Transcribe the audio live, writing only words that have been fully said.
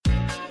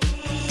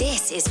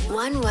This is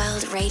One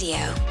World Radio.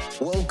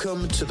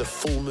 Welcome to the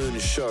Full Moon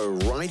Show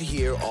right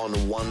here on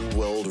One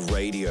World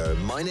Radio.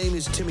 My name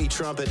is Timmy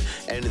Trumpet,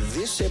 and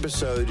this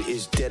episode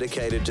is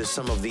dedicated to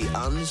some of the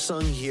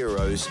unsung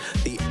heroes,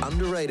 the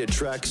underrated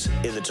tracks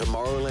in the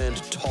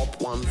Tomorrowland Top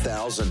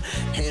 1000,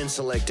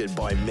 hand-selected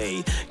by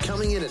me.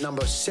 Coming in at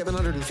number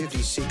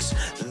 756,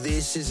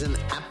 this is an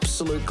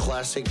absolute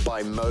classic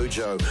by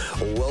Modjo.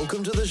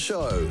 Welcome to the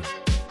show.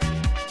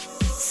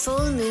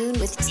 Full Moon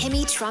with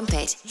Timmy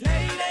Trumpet.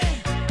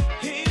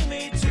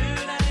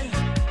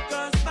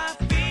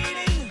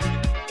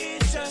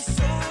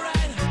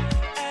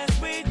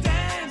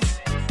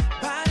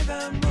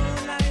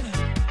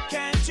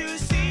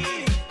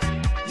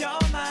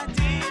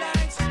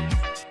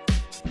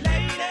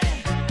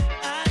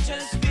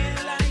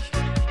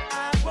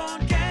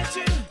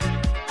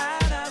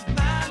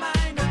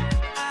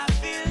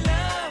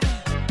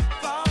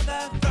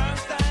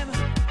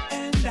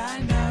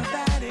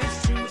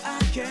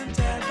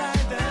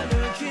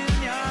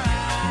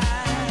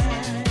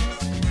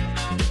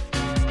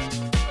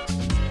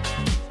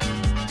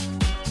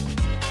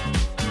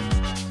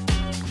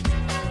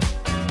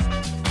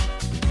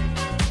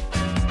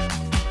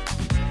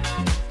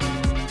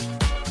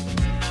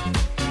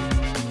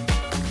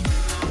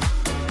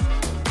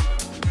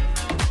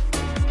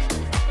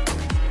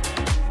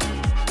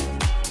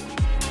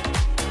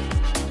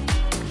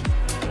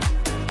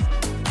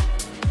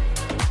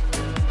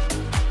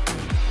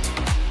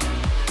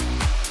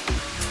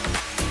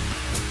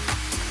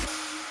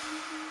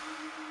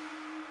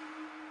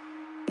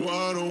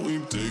 Why don't we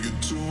take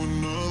it to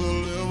another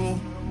level?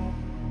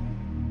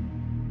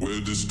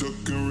 We're just stuck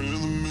here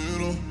in the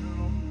middle.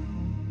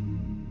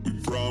 We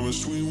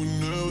promised we would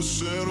never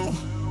settle.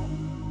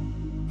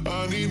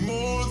 I need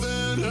more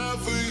than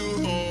half of your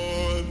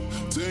heart.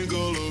 Take a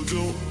look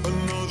to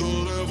another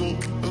level,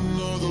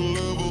 another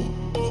level.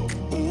 Oh,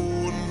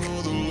 oh,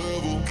 another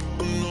level,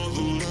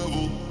 another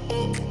level.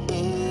 Oh,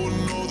 oh,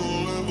 another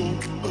level,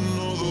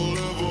 another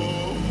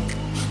level.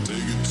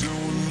 Take it to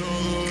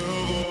another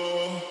level.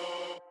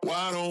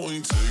 Why don't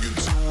we take it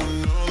to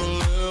another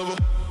level?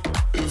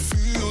 It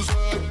feels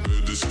like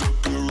we're just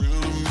stuck here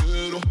in the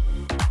middle.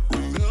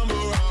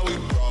 Remember how we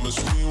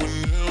promised we would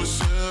never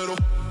settle.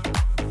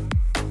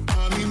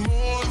 I need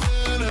more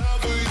than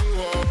half of your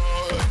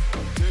heart.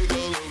 Take a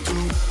look to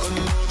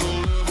another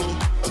level,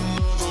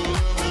 another level. Oh,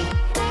 another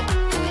level,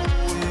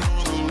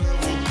 another level.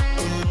 Oh, another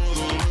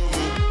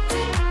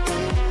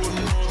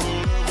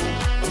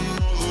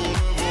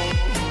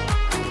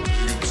level, another level.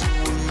 Take it to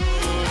another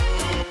level.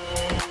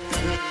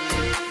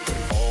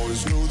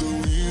 Always knew that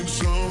we had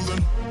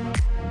something.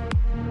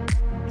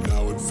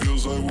 Now it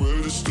feels like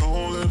we're just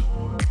stalling.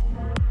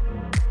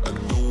 I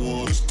don't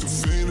want us to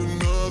fade to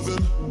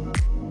nothing.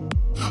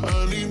 I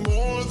need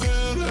more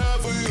than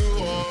half of your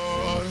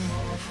heart.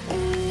 Oh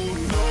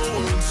no,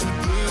 it's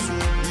this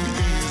won't be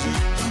easy.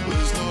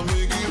 Let's not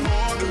make it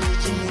harder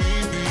than we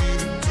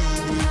need it to.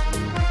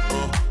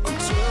 I'm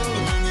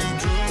telling you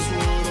just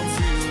what I'm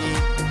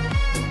feeling.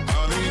 I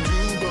need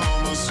you by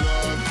my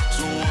side.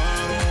 So why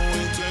don't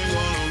we take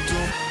on up to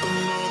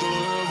another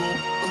level,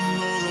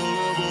 another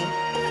level.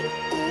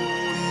 Oh,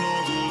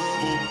 another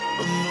level,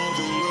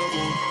 another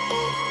level.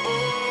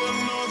 Oh,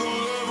 another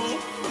level,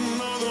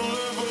 another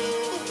level.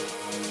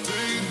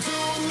 Take it to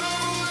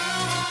another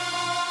level.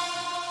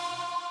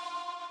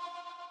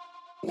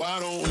 Why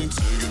don't we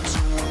take it to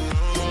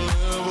another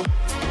level?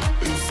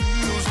 It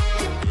feels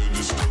like we're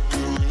just stuck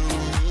here in the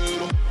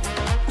middle.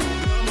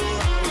 Remember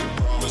how we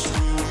promised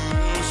we would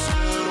never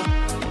settle.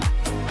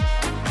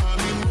 I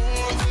need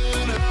more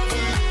than half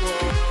of your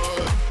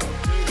heart.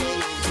 Take a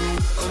look to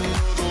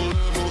another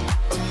level,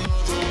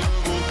 another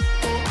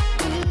level.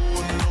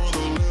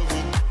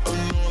 Oh,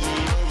 another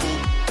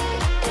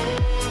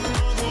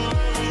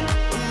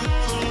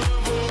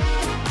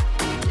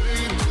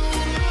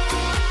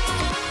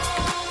level,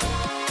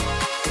 another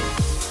level.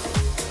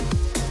 Oh,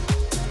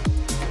 another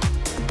level,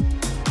 another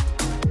level.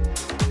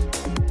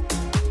 Take it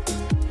to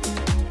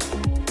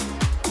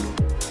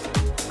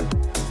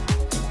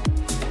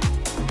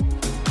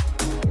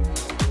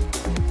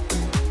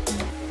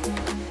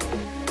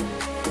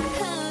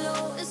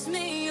Hello, it's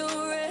me,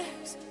 your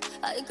ex.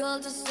 I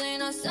called to say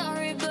not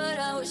sorry, but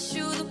I wish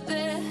you the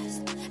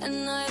best.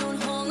 And I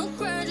don't hold no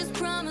grudges,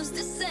 promise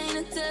this ain't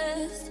a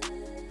test.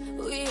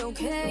 We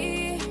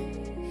okay,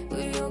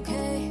 we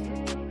okay.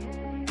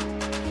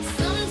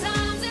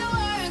 Sometimes it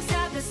works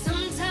out, but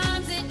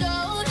sometimes it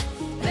don't.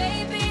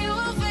 Maybe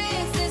we'll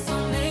fix this,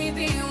 or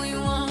maybe we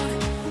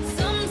won't.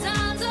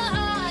 Sometimes a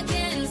heart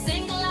can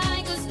sink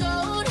like a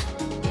stone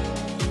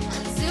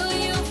until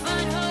you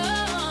find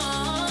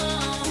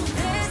home.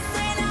 This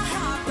ain't a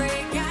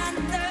heartbreak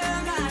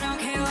anthem. I don't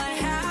care what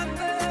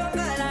happened,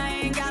 but I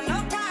ain't got no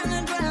time to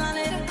dwell on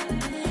it.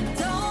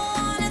 Don't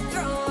wanna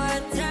throw a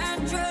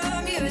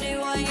tantrum. You did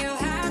what you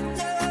had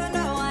to.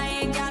 No, I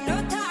ain't got no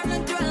time.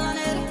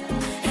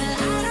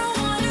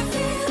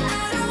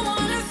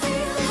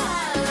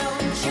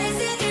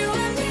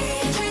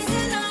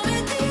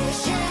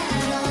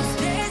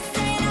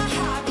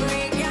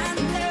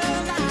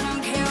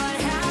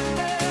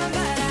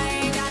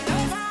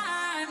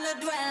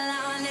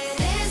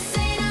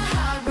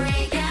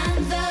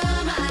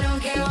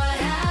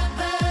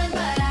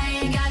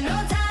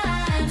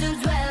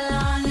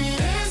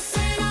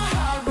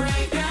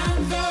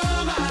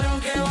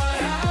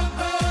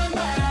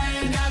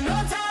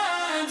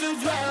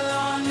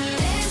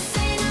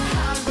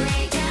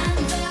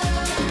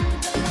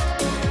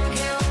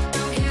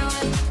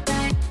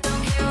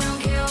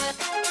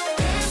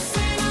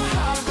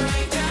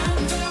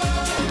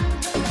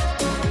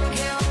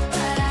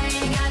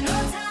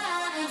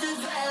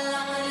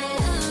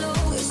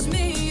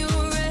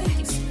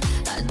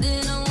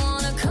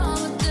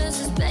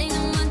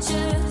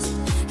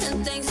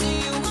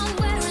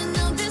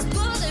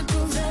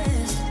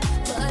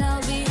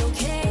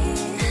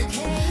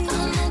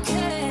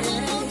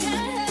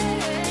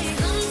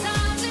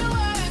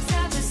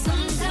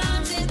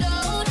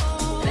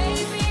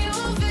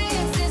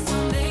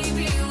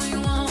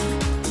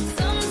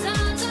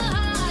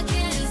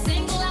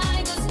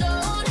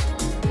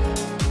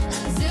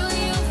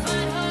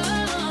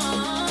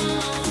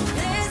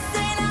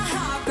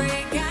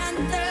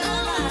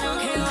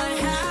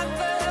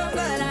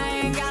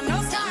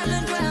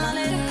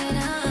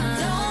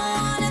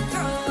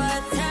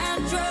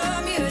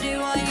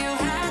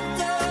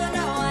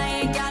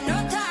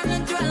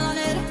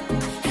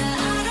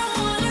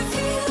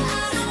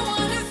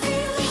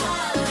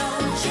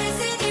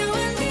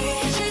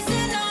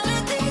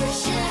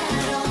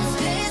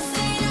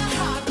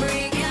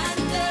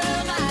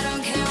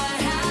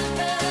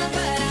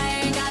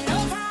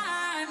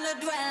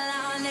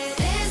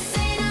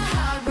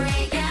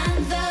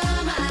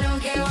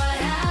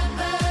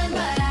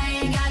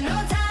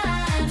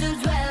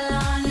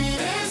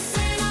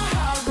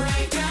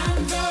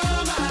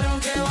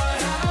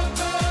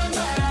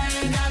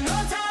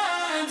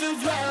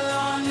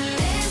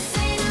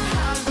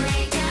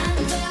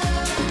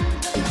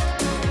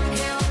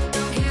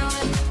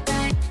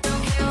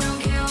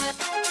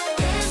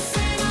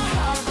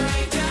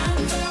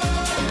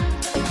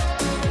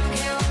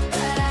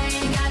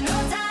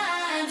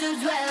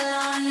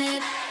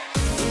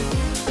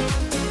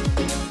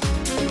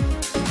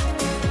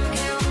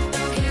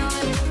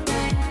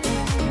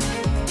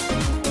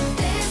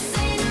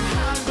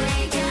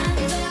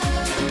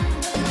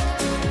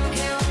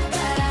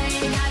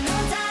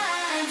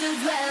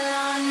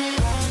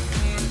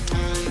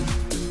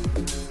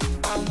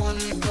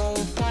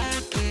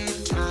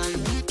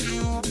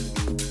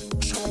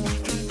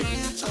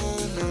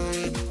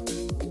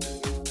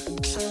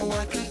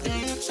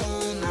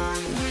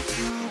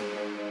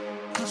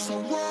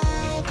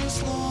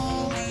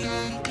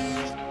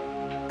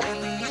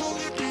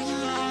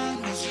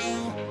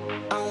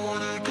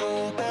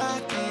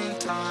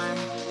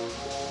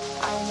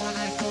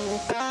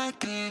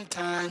 back in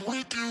time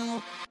with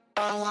you.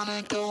 I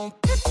wanna go.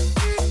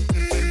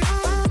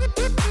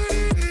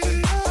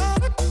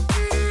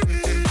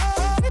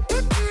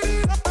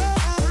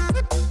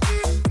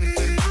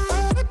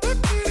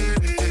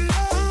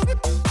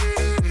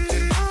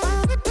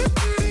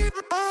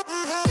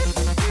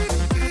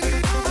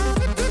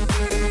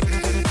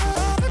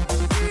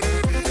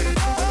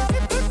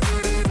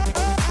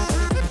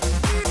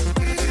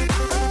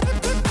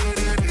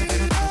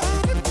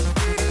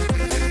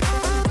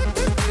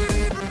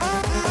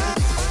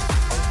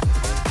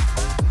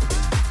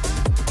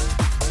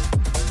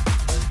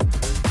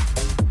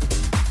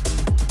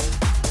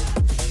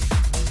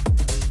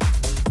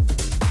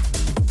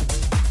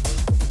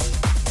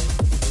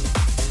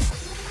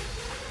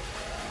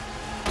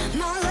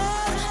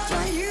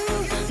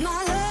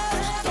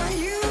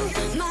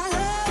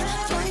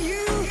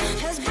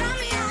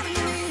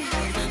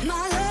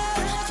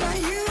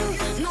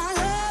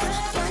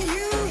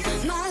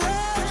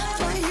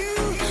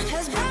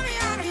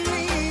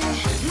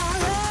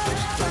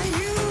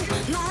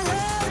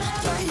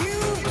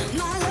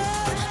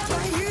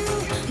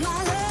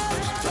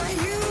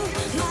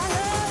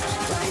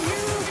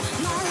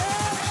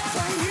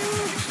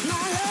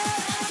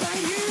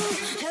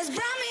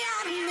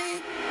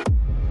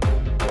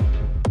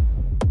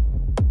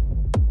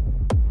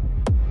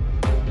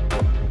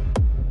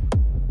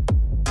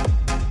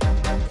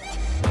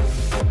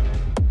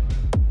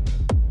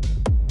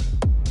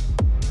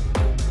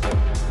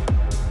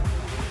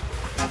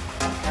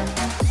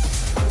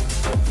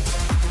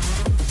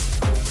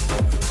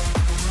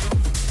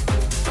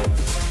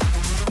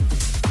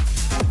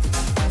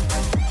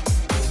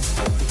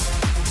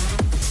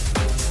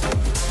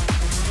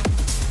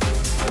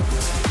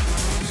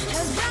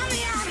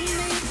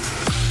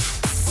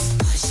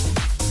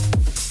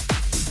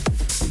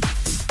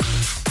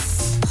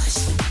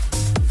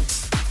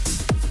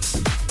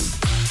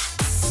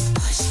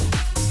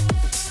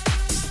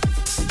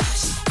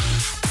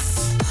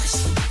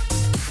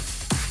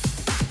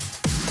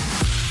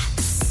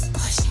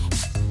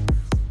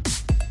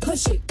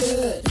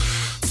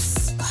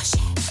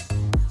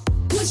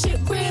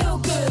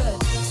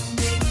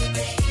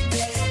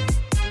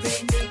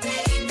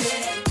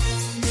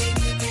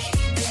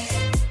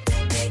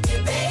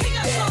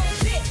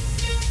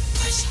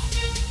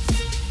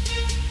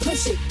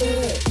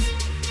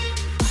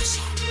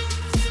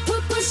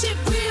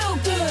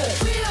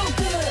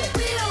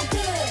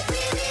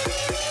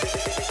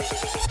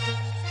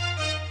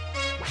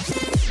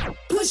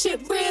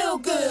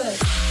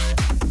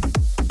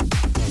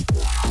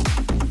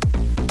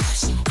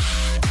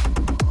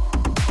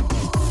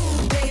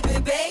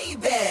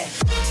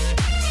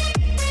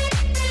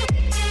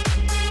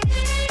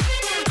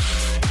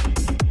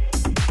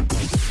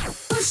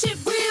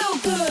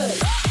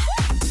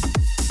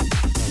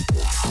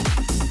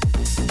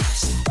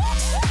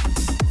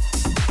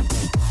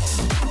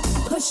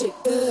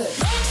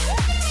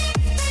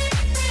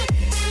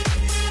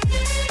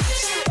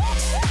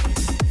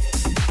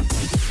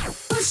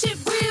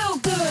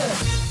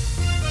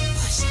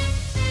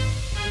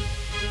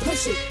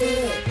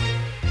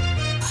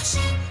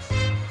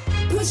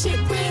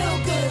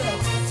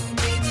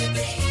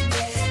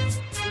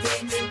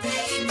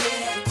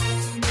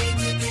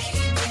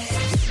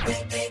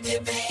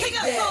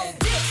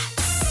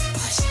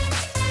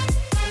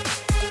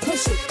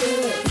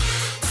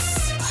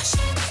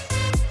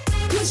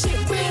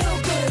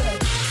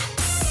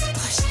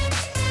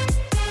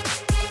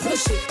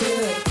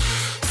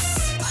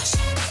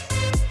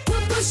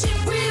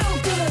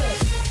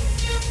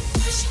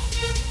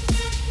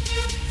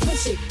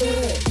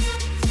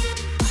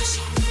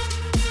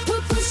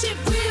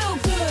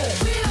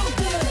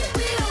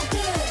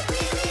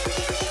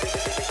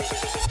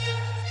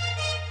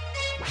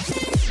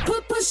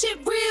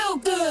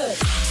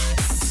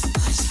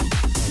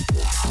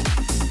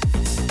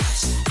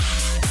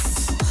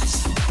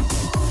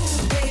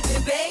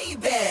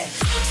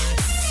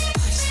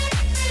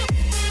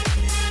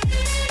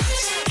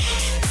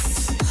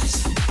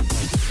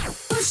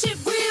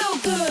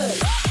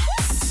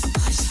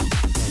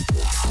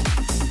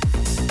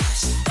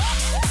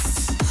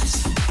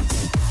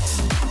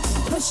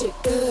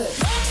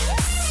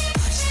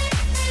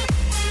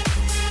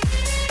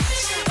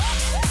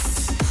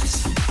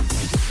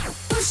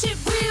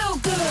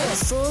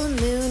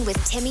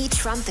 Timmy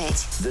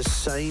Trumpet. The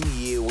same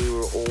year we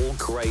were all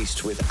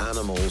graced with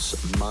Animals,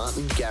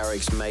 Martin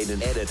Garrix made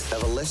an edit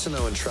of a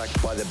lesser-known track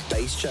by the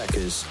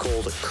Bassjackers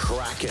called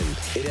Crackin.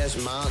 It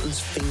has Martin's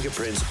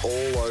fingerprints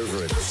all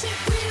over it.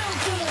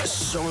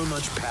 So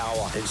much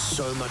power and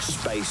so much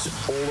space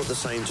all at the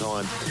same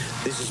time.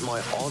 This is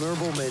my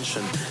honourable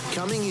mention,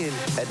 coming in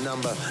at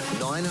number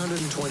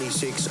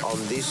 926 on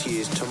this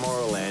year's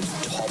Tomorrowland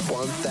Top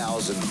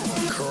 1000,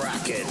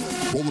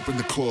 Crackin. Roll up in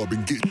the club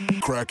and get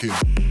crackin'.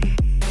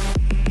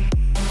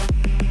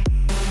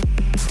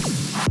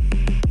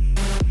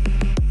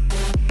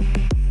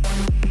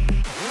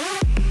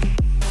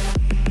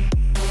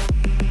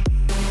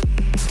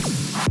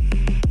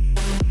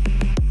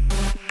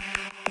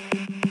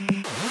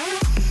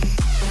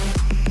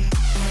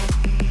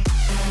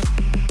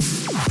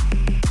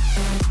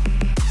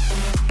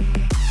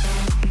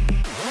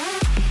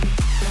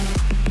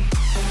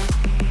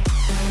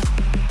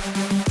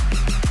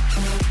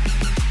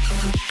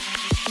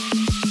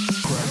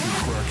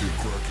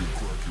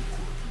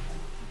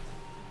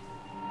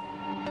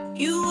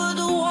 You were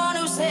the one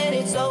who said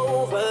it's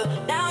over.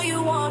 Now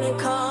you wanna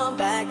come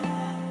back.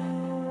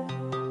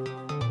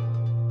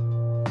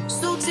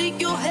 So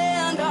take your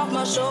hand off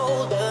my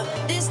shoulder.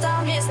 This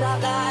time it's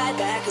not like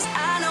that, 'cause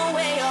I know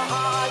where your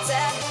heart's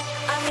at.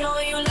 I know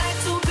you like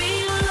to be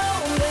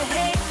alone, but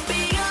hey,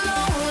 being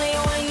lonely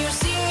when you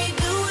see me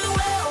do it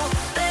well,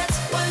 that's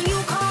when you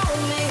call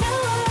me. Now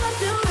I'm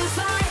doing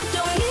fine,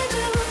 don't need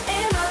you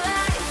in my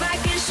life. I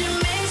guess you're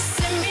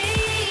missing me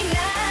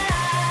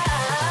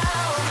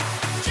now.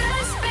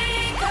 Just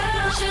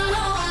because you're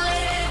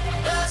lonely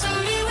doesn't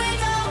mean we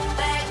go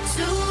back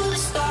to the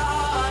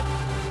start.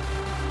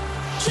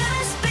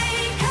 Just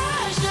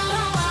because you're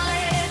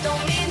lonely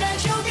don't mean that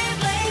you can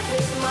play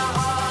with my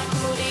heart.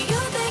 Who do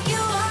you think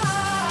you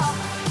are?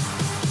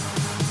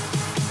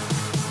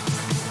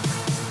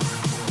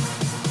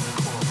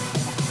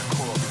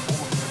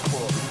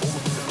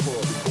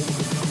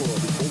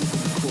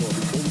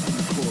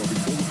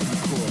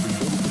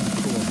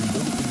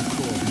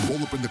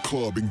 Roll up in the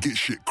club and get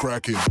shit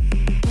crackin'.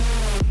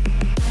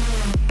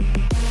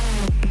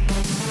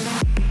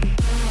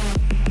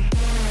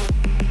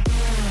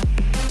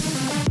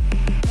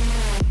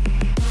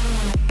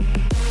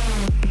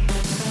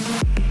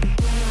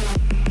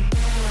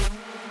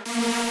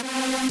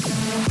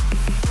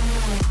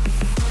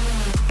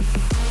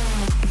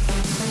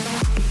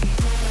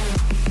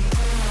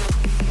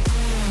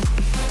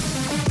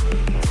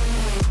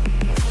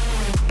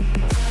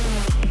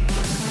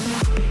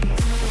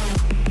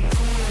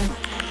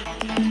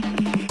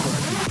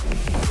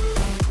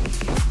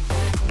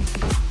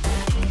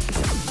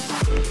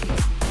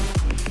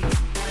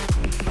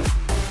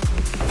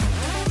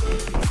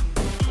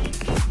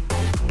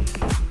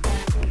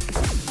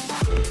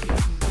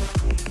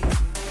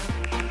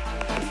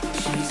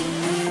 She's a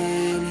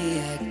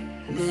maniac,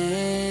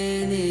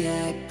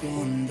 maniac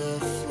on the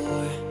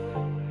floor.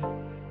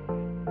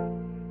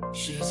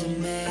 She's a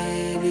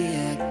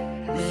maniac,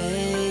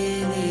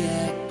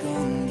 maniac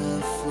on the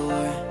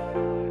floor.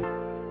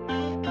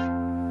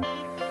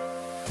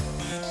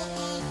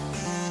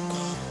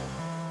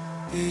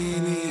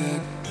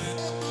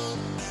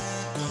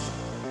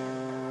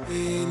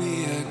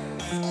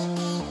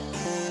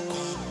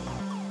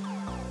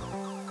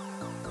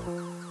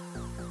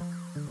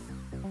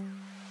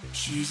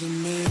 She's a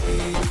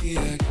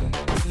maniac.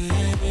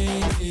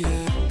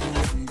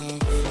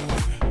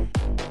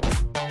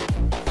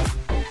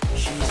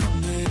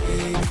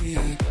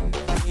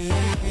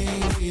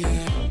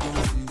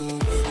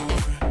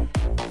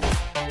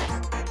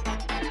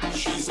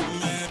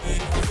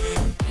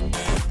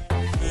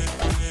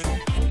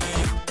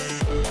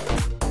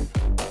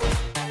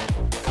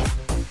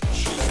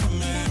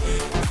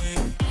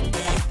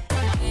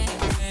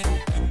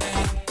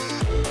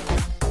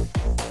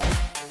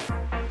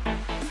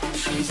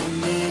 She's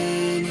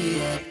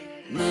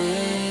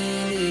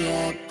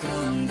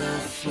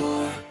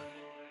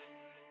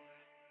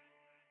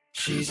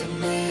a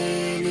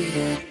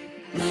maniac,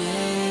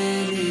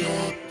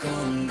 maniac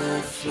on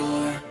the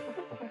floor.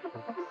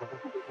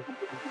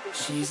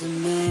 She's a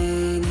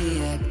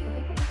maniac.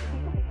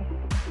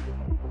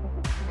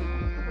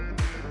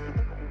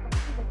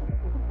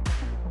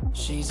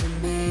 She's a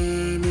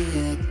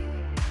maniac.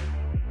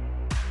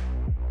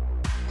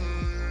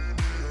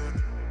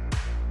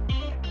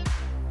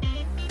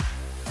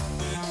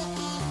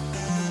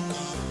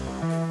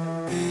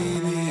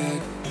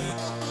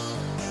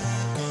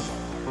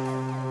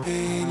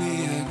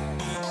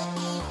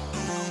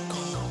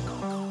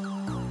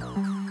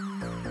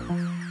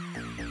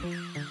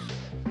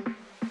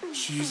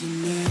 She's a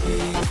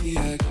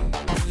maniac,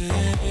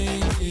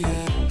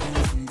 maniac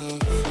on the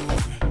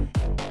floor.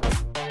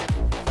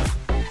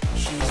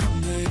 She's a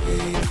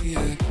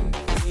maniac,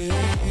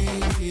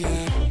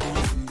 maniac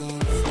on the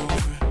floor.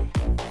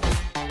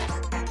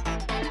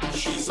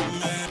 She's a maniac.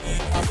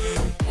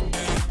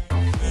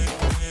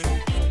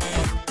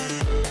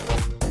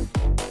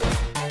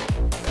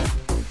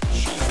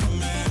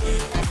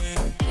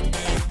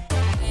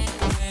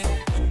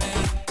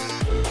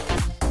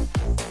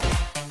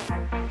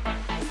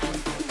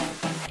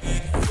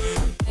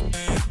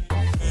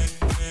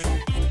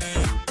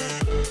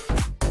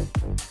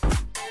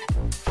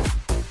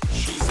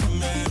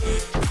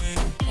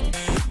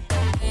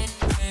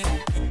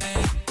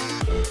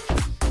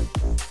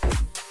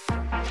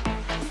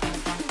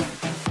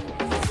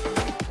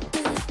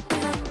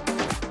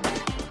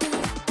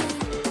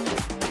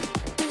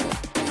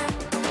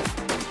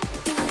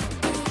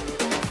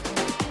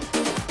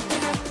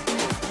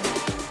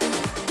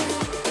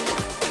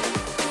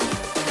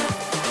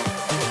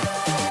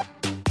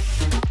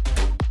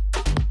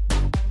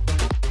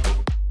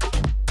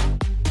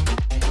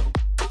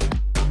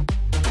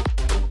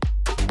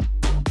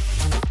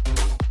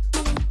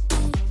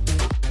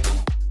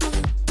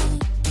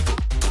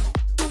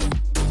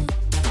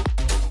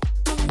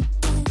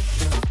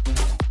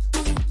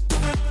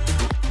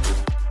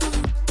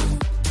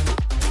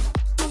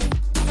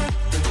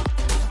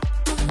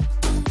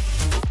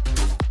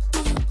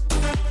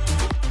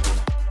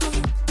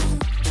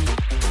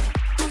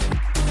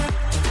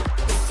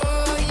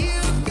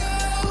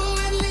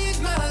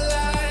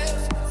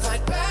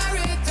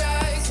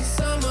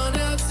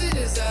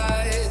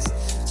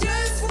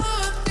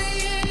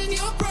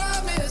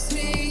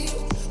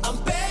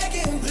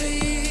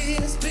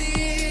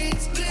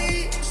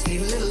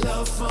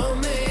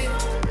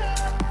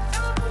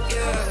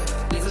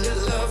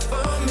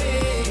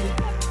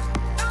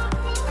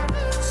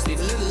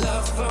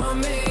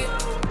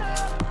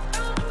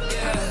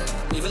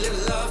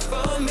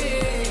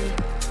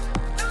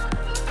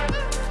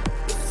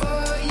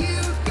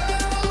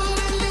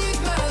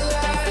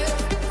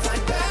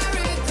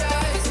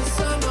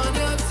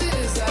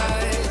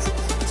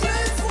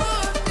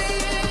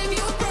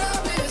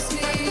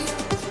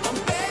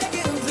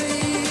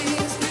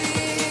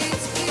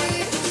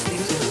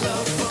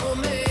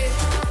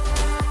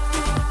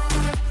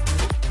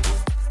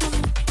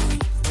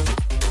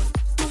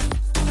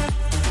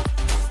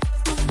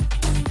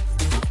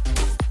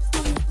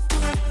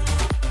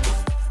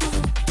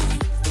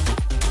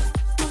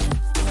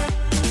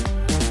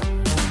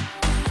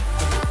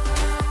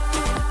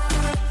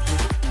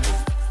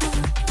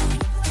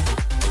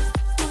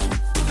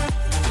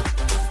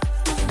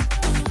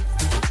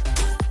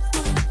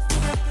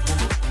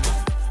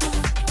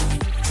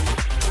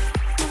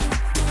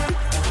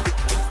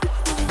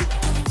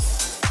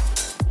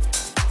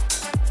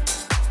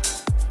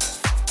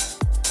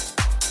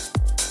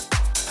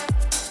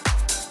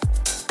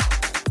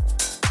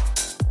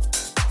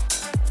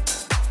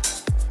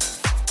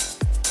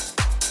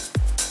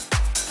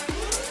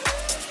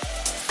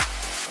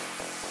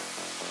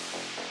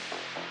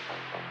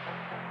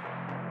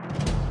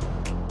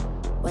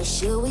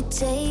 we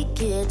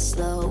take it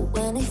slow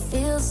when it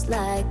feels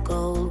like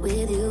gold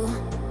with you.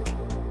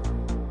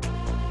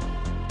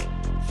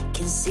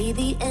 Can see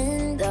the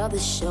end of the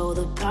show,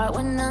 the part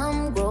when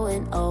I'm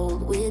growing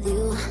old with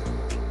you.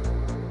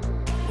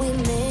 We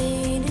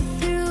made it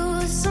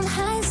through some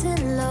highs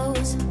and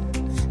lows.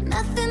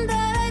 Nothing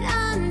that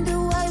I'd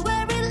undo, I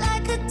wear it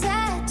like a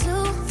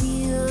tattoo.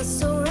 Feels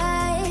so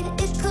right,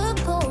 it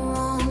could go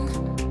wrong.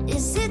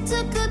 Is it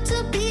too good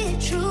to be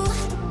true?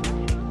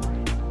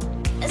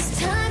 As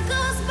time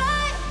goes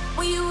by,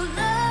 will you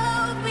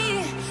love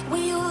me?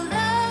 Will you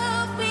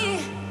love me?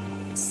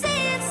 Say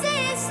it,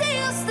 say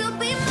you'll still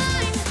be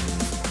mine.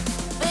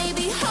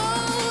 Baby,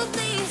 hold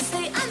me,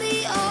 say I'm the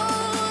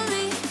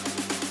only.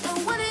 And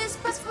what is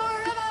best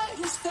forever,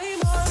 you stay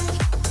mine.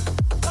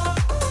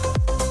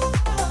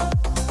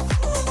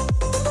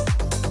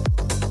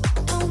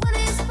 And what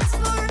is best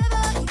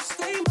forever, you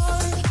stay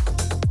mine.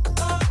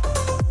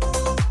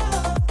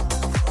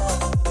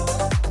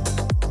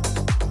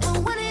 And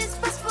what is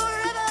best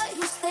forever,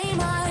 you stay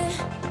mine.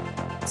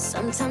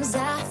 Sometimes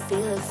I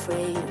feel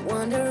afraid,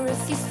 wonder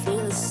if you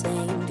feel the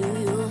same, do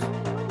you?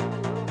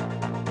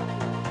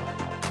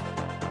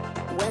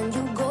 When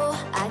you go,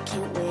 I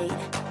can't wait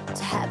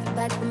to have you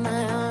back in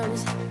my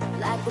arms,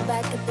 like we're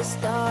back at the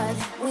start.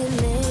 We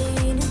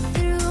made it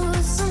through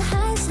some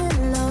highs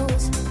and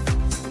lows.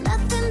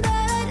 Nothing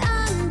that I'd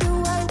undo,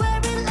 I wear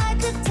it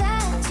like a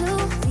tattoo.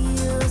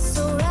 Feels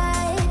so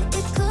right,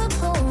 it could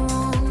go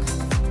wrong.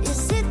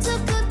 Is it too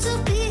good to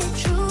be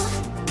true?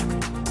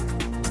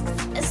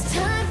 As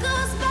time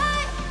goes by,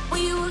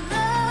 will you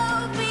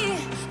love me?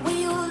 Will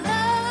you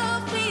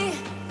love me?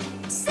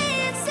 Say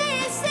it,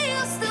 say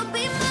you'll still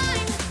be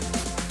mine.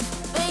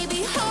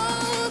 Baby,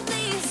 hold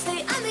me, say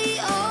I'm the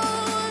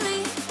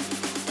only.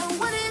 And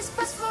what is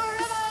best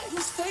forever,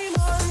 you stay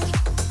mine.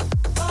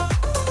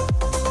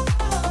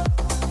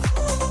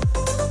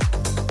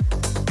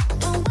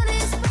 And what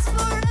is best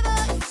forever,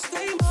 you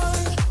stay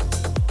mine.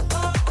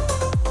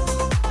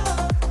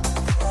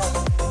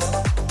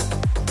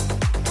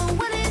 And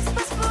what is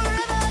best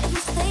forever, you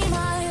stay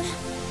mine.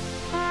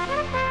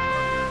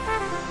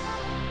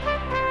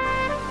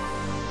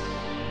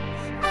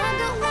 I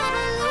don't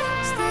wanna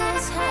lose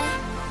this high.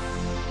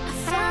 I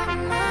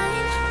found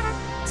mine,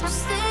 so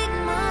stay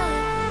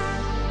mine.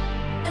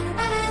 And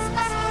what is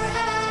best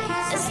forever, you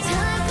stay. As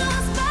time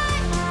goes by,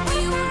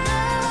 will you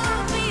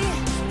love me?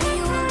 Will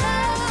you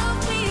love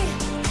me?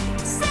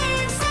 Say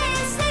it,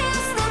 you'll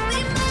still be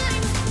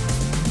mine.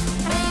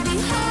 Baby,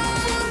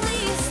 hold me,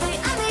 say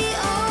I'm the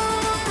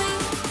only.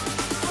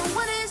 And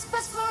what is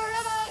best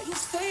forever, you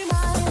stay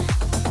mine.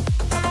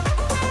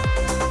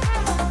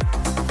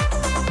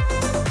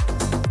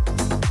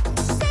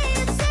 Say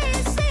it,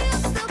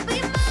 you'll still be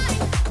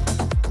mine.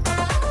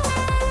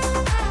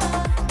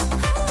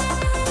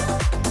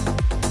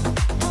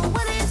 And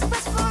what is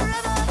best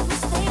forever, you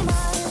stay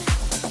mine.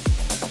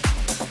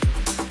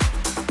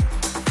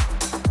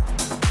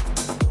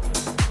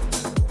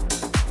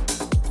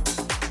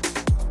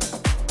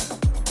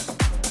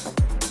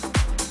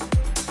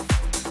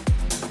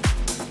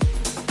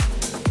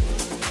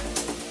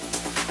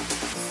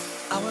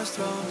 I was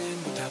thrown in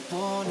without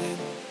warning,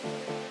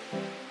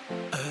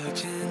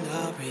 urging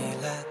a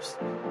relapse.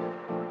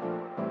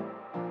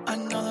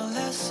 Another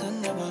lesson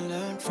never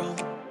learned from.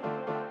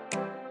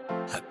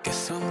 I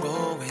guess I'm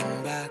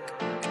going back.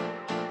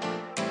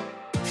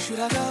 Should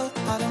I go?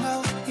 I don't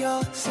know.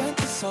 Your scent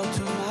is salt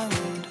to my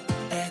wound,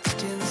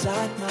 etched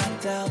inside my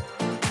doubt.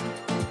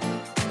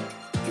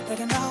 You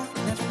better know,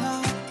 never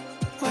know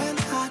when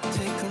I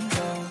take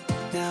control.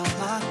 Now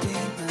my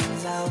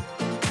demons out.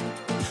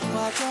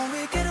 Why don't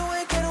we get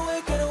away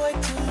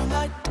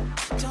tonight?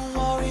 Don't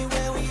worry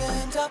where we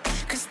end up,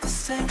 'cause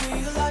this ain't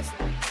real life.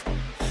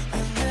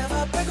 We'll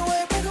never break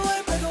away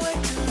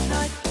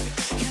tonight.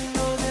 You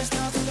know there's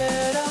nothing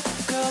better,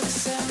 girl,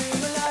 this ain't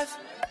real life.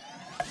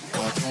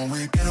 Why don't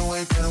we get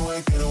away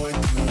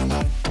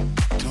tonight?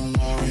 Don't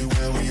worry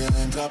where we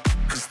end up,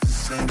 'cause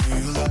this ain't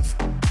real life.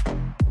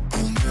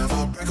 We'll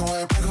never break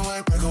away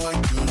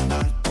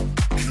tonight.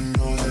 You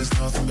know there's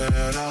nothing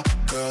better,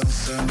 girl,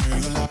 this ain't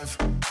real life.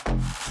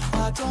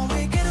 Why don't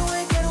we get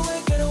away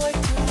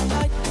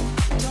tonight?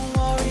 Don't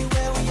worry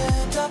where we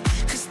end up,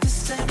 'cause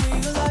this ain't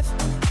real life.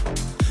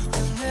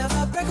 We'll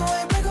never break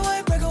away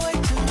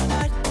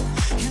tonight.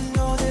 You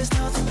know there's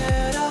nothing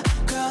better,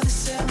 girl,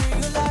 this ain't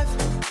real life.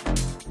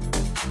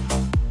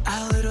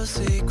 Our little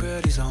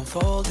secret is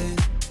unfolding,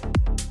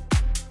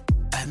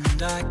 and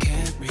I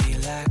can't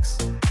relax.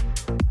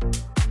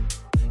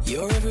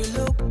 Your every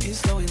look is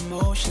slow in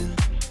motion.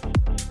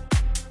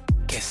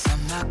 Guess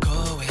I'm not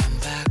going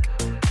back.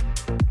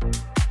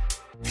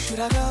 Should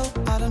I go?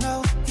 I don't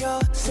know. Your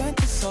scent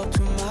is salt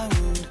to my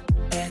wound,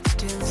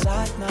 etched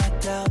inside my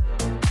doubt.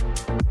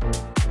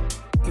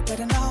 You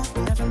better know,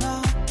 never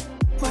know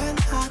when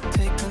I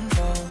take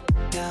control.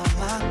 Now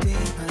my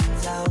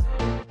demons out.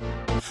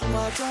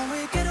 Why don't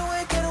we get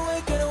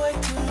away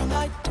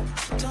tonight?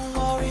 Don't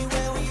worry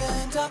where we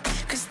end up,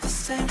 'cause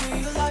this ain't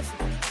real life.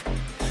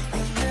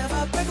 We'll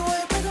never break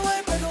away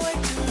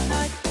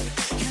tonight.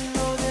 You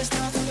know there's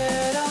nothing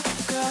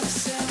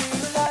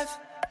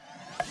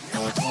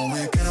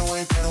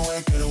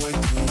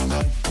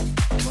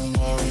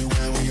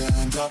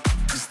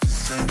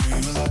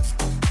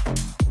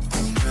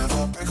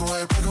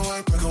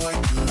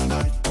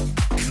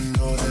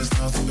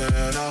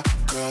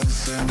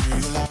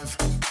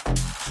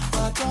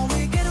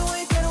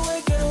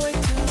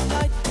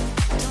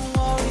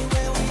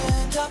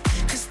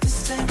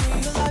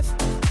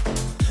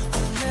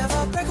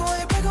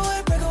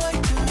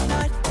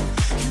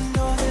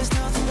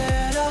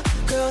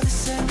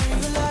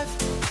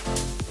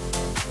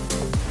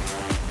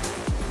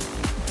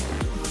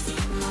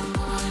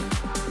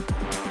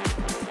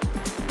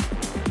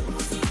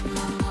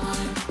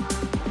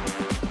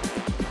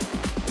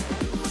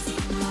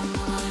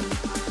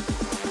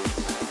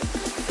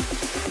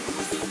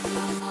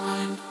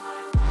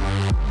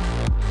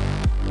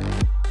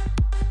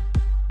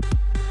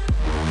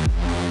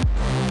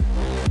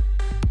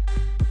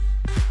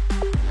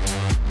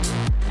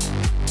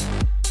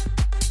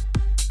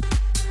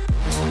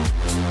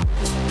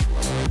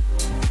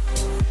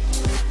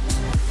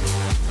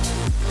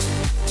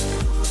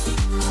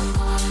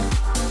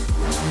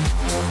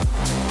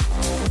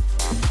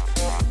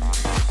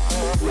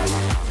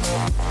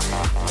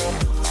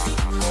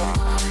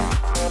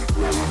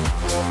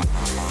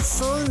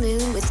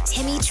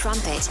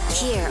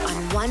here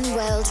on One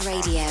World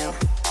Radio.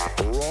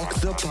 Rock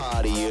the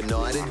party,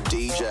 United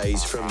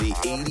DJs from the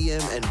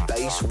EDM and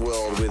bass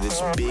world with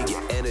its big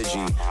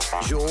energy.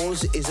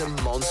 JAUZ is a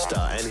monster,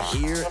 and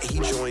here he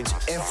joins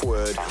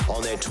Ephwurd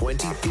on their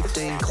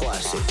 2015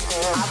 classic.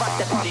 I rock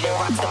the party that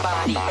rocks the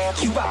body.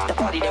 You rock the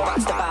party that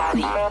rocks the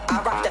body.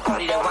 I rock the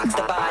party that rocks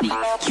the body.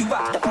 You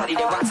rock the party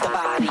that rocks the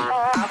body.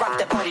 I rock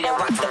the party that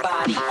rocks the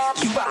body.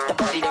 You rock the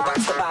party that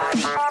rocks the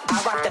body. I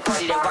rock the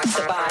party that rocks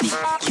the body.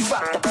 You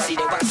rock the party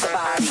that rocks the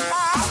body.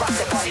 I rock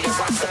the party that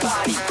rocks the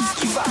body.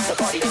 You rock the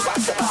party that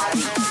rocks the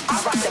body. I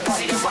rock the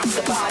party that rocks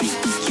the body.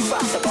 You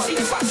rock the party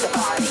that rocks the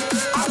body.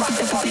 I rock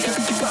the party that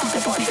you rock the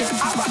party that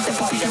I rock the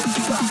party that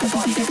you rock the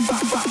party that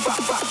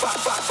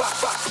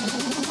rock.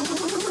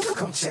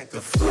 Come check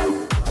the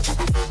flow.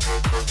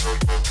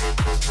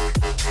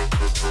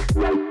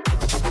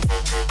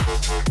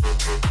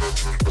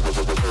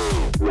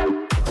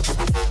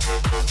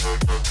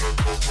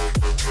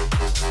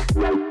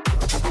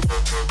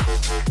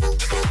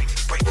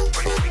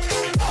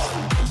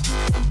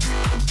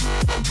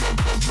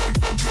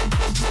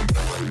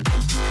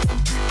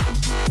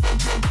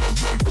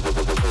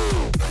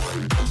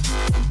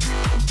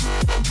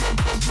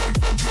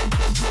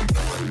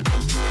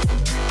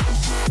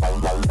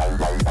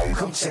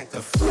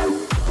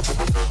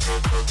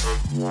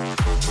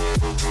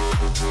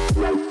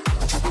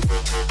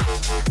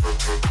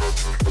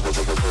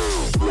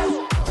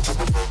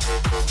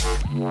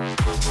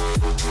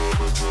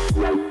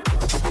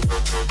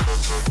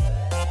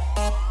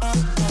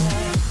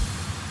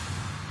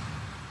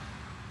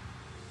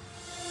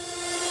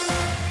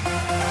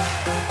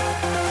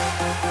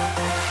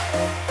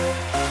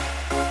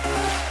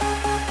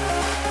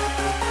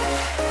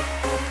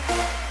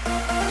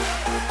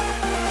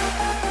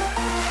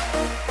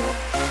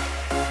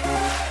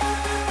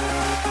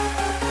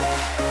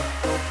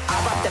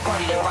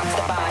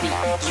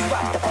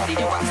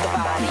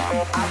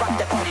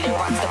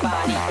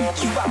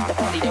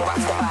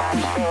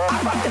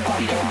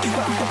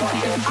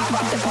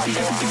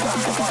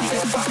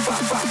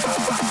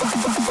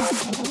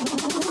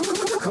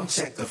 Come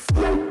check the flow. Come check the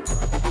flow.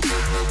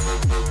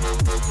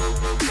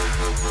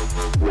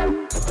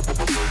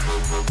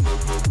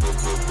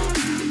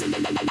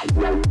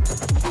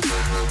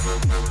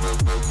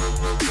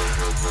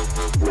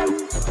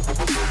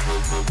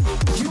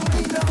 You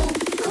ain't know.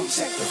 Come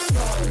check the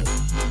flow.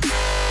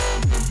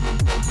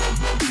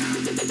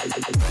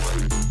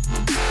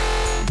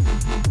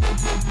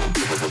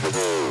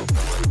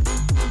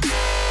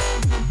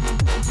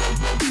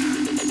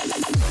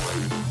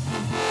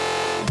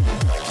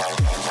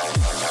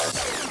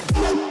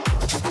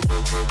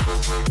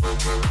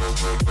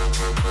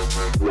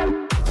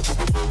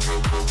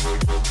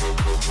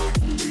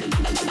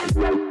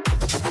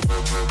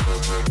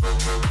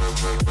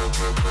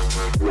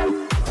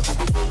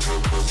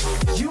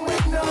 You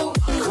ain't know.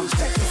 Come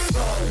check the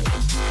flow.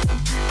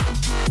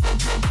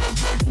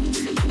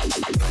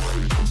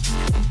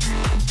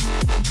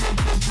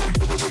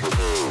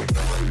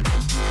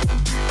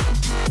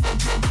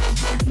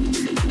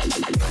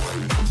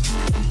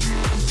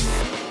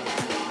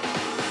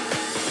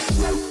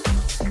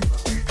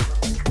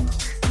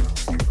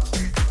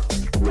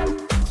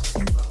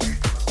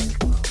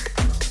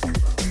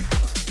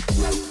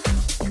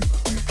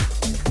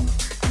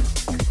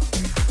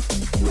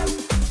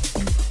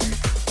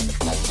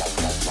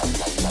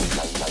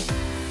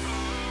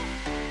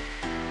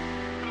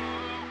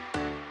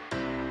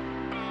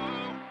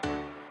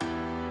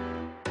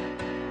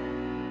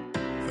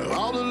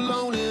 All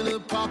alone in a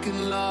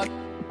parking lot.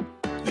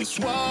 This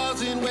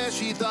wasn't where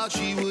she thought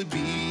she would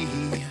be.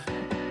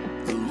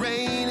 The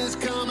rain is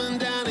coming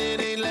down, it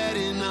ain't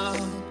letting up.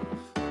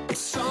 But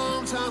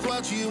sometimes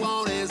what you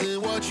want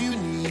isn't what you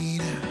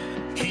need.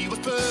 He was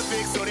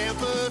perfect, so damn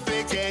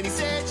perfect, and he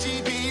said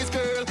she'd be his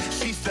girl.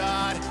 She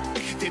thought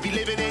they'd be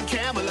living in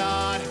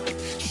Camelot.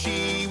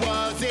 She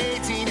was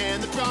 18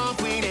 and the prom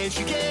queen, and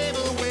she gave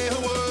away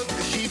her world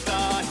because she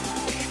thought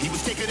he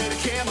was taking her to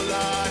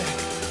Camelot.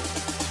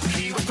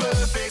 He was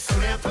perfect, so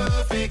damn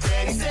perfect,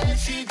 and he said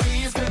she'd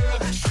be his girl.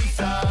 She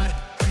thought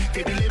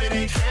they'd be living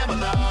in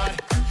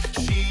Camelot.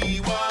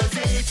 She was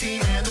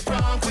 18 and the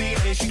prom queen,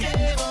 and she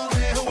gave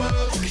away her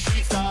world because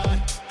she thought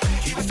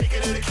he was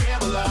taking her to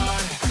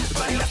Camelot.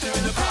 But he left her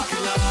in the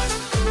parking lot.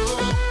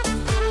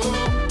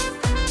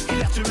 He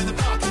left her in the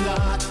parking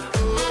lot.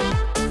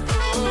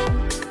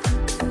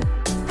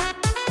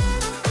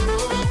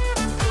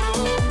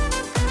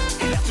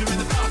 He left her in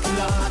the parking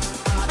lot.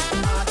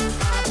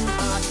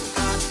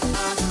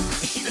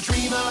 She's a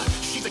dreamer,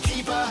 she's a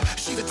keeper,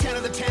 she's a 10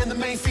 out of 10, the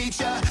main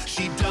feature.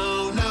 She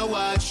don't know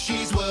what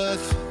she's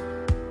worth.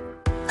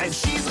 And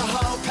she's a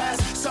hall pass,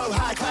 so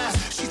high class.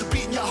 She's the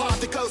beat in your heart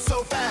that goes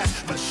so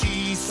fast. But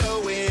she's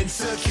so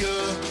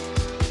insecure.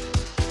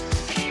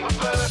 He was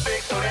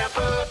perfect, so damn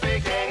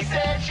perfect, and he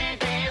said she'd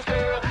be his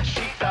girl.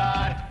 She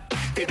thought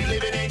they'd be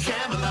living in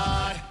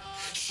Camelot.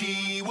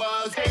 She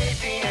was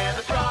 18 and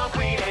the prom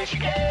queen, and she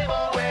gave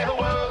away her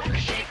world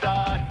because she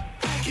thought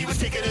he was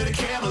taking her to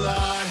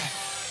Camelot.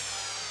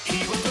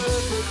 He was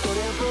perfect, so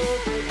damn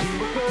perfect, he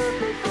was perfect.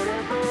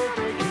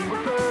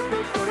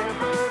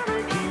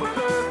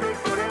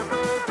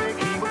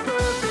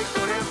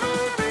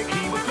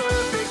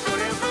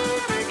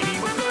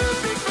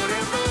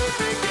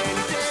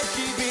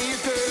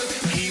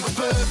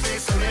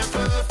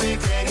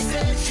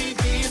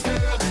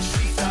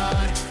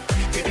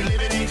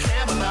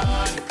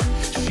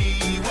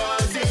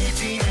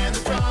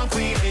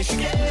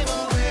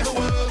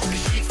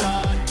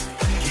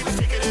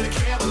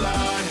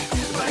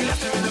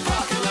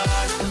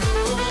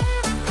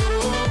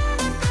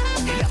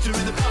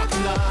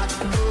 lot.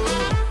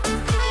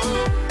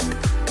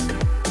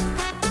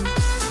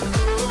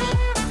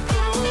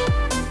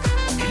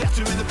 He left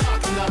her in the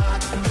parking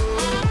lot.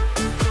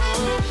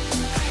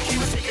 He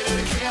was taking her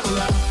to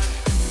Camelot.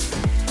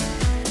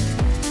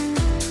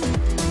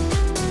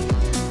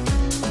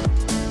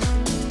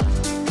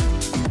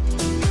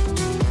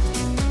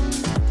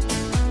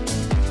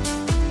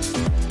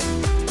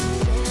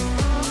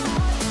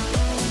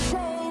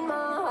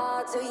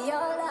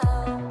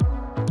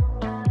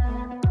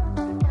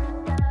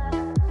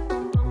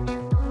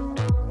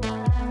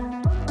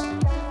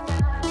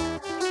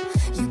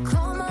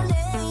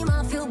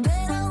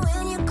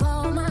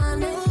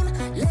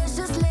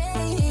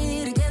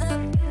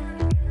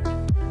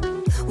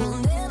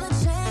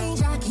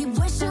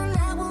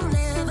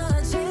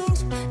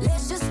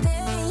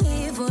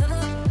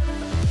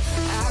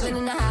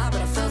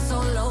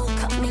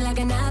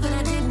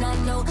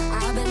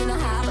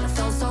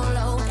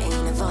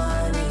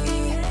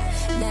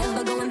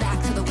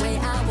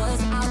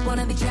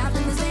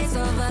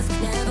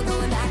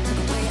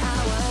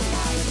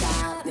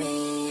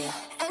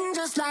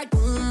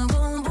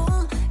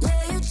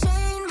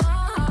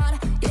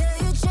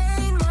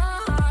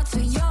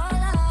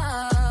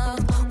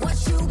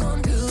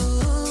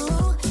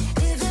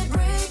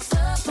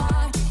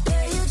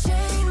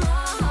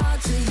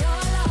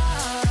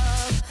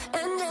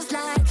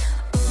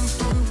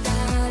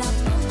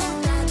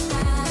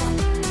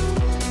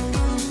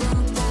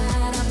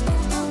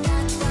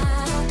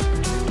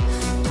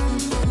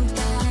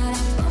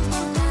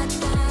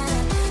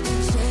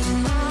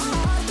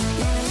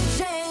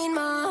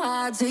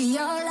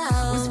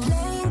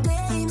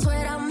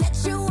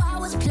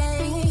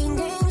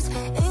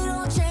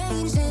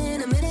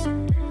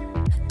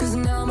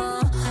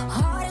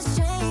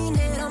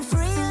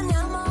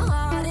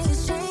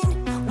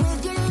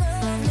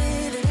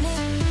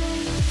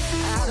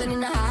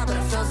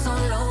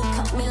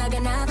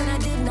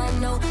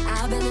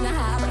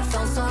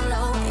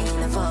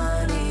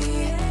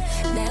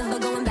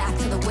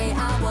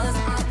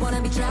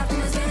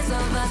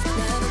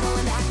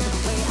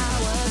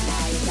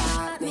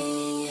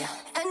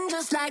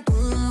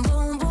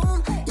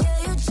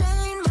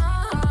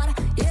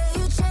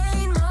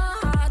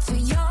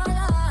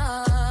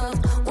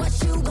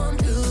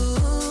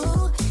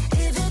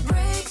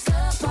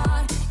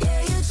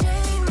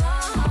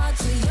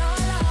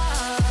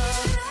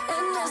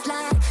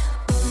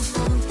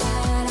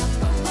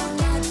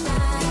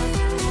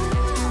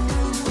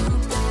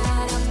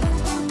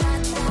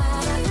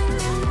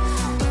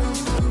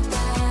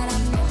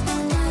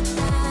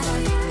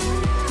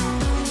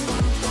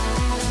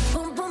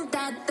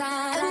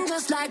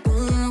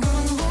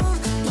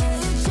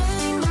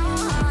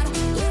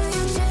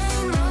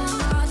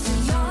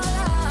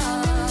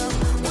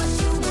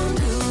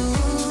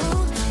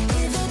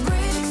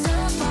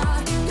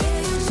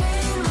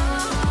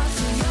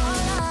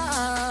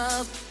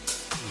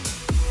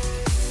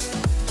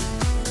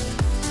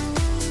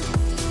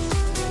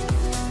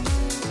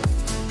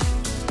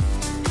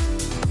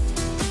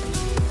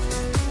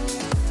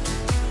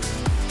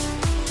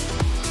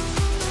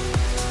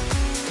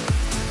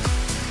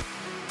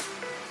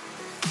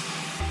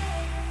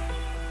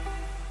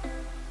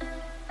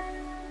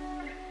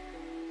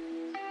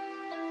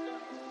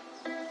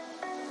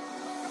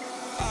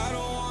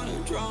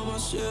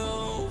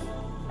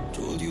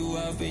 Told you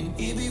I've been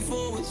here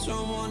before with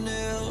someone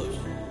else.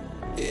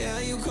 Yeah,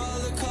 you call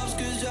the cops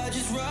cause I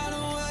just ran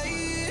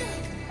away.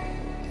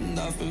 And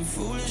I've been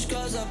foolish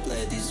cause I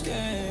played these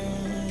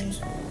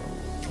games.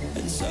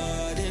 And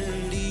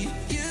suddenly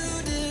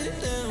you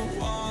didn't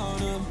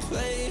wanna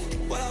play,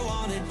 but I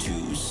wanted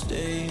to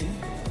stay.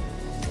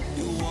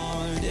 You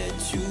wanted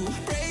to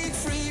break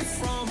free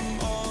from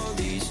all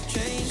these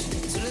chains,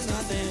 so there's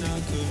nothing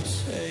I could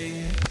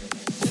say.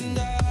 And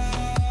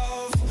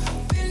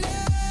I've been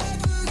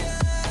up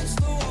against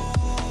the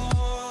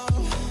wall,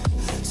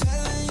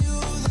 telling you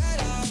that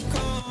I've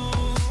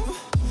come.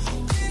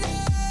 Been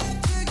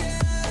up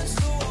against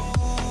the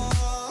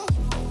wall,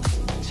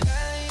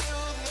 telling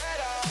you that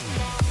I've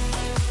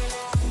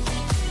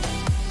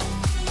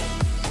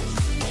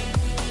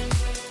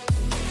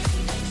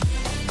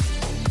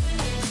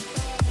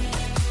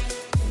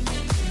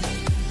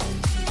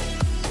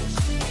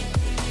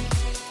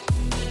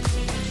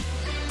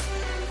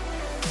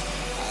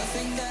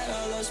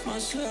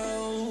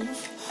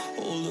myself,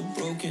 all the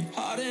broken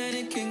heart and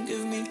it can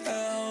give me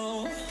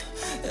hell.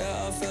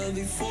 Yeah, I fell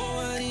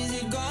before, and is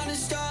it gonna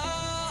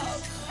stop?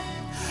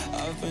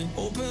 I've been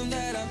hoping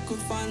that I could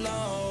find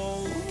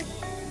love,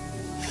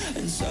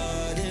 and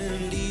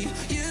suddenly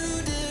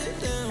you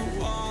didn't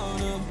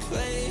wanna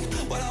play,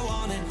 but I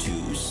wanted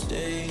to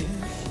stay.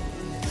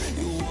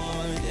 You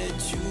wanted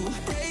to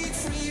break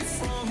free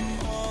from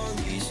all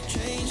these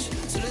chains,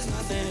 so there's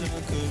nothing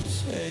I could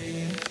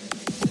say.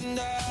 And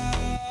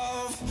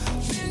I've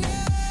been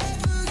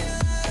up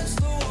against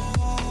the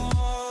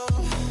wall,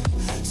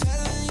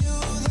 telling you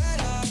that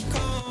I've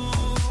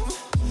come.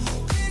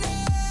 Been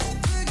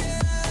up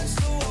against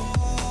the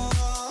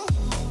wall,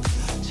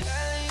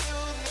 telling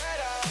you that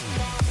I've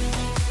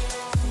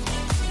come.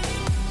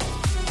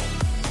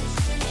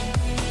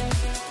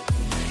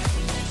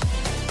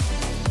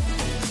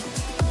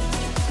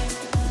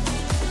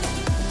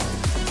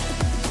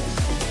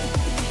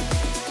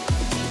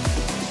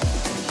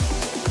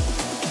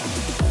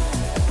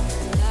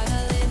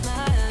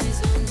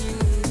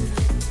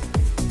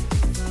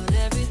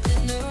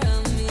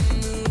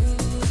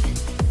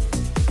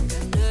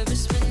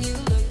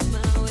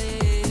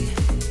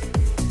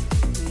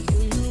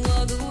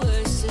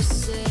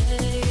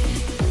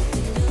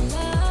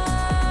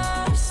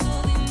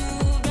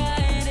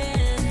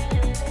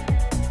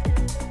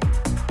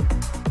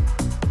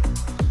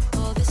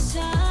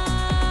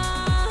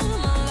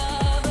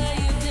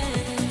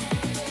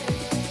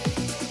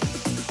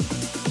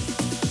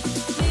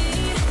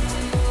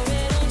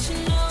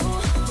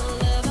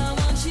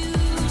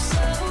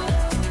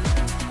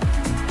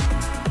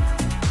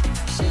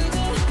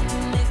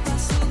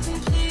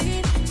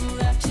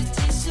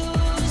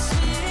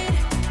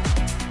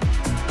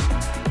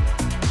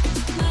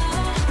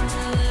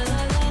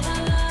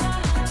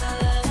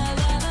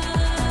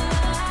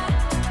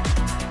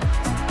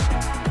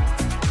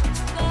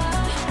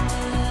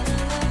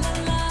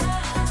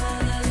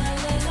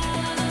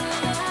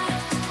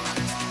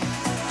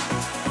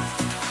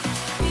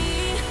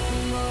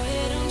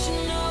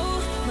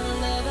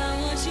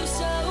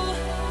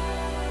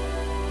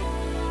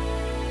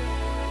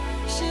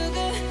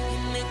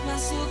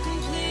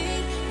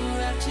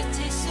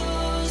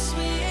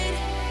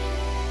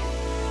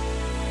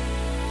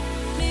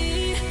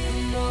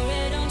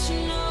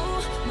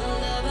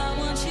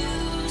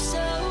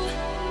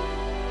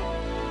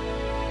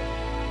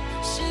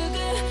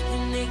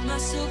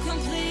 so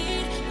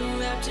complete. The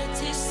rapture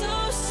tastes so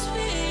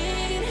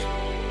sweet.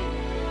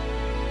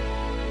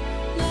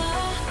 La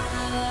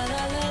la la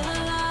la la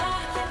la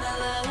la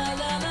la la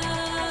la la.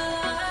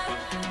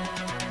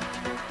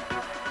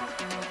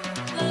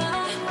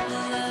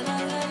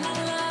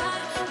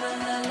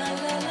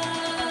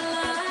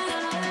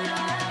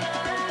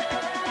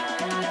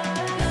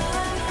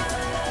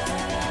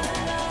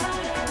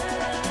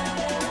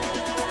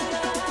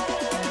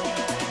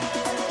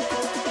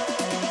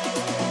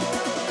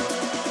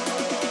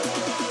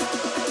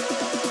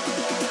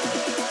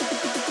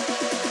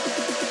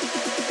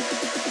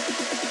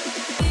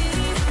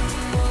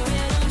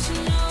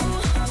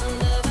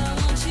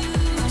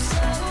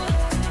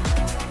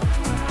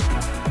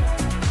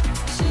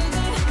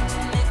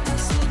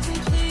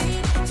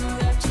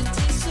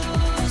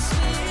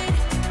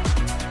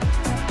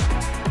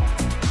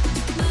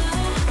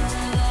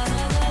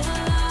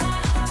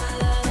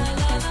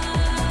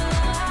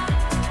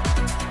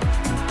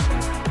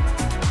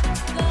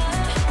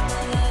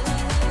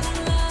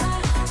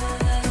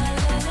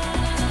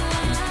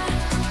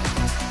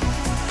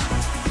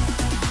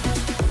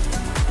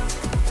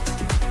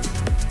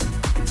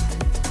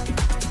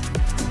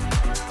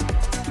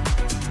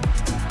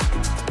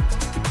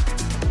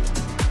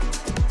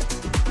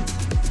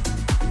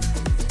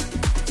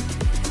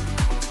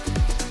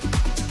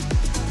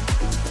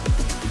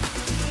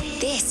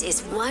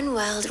 One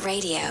World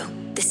Radio,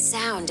 the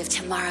sound of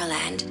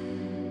Tomorrowland.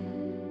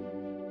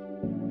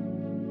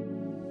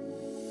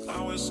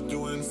 I was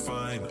doing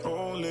fine,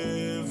 oh,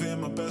 living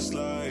my best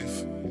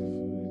life.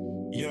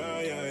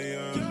 Yeah, yeah,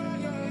 yeah.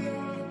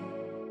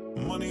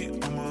 Money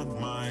on my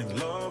mind,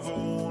 love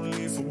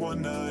only for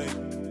one night.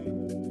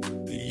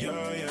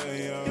 Yeah, yeah,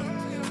 yeah.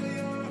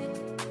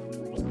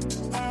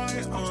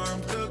 I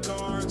armed the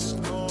guards,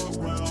 go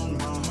around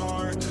my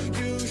heart.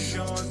 You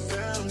shot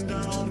them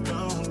down,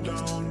 down,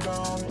 down,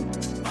 down.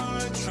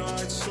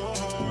 Tried so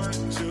hard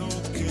to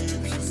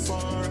keep you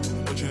far,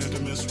 but you had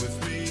to mess with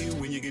me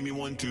when you gave me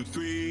 1, 2,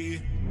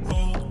 3.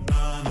 Oh,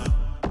 na-na,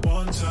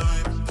 one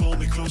time, pull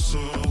me closer.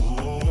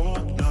 Oh,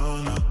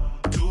 na-na,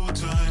 2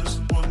 times,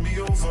 won me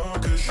over,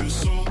 cause you're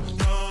so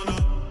na-na.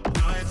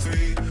 9,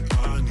 3,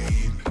 I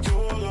need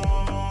your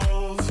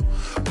love,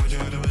 but you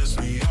had to mess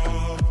me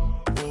up.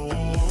 Oh,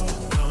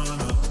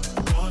 na-na,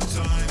 one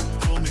time,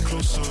 pull me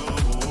closer.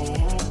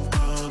 Oh,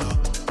 na-na,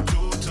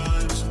 2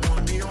 times, won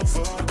me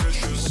over, cause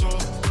you're so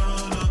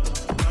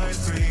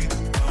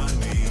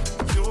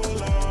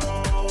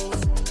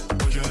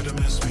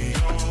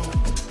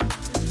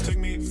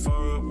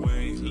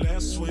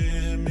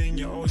swim in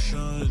your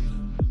ocean.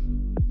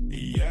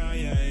 Yeah,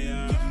 yeah,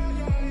 yeah.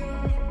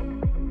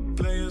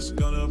 Players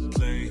gonna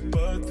play,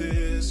 but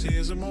this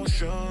here's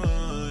emotion.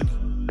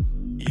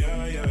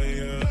 Yeah, yeah,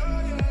 yeah.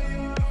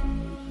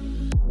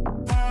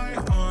 I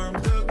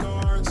armed the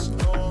guards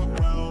all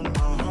around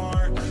my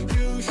heart.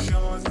 You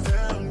shot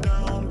them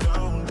down,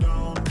 down,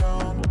 down,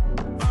 down.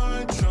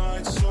 I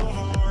tried so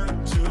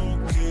hard to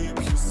keep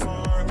you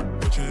far,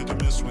 but you had to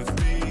mess with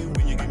me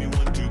when you gave me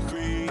 1, 2,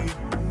 3.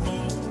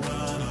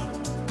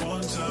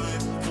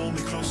 Time, pull me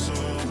closer.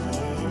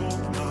 Oh,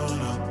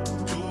 na-na,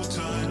 2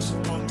 times,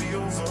 won me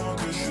over,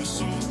 cause you're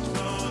so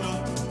na-na.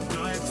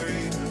 9,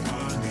 3,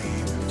 I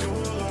need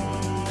your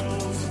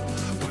love,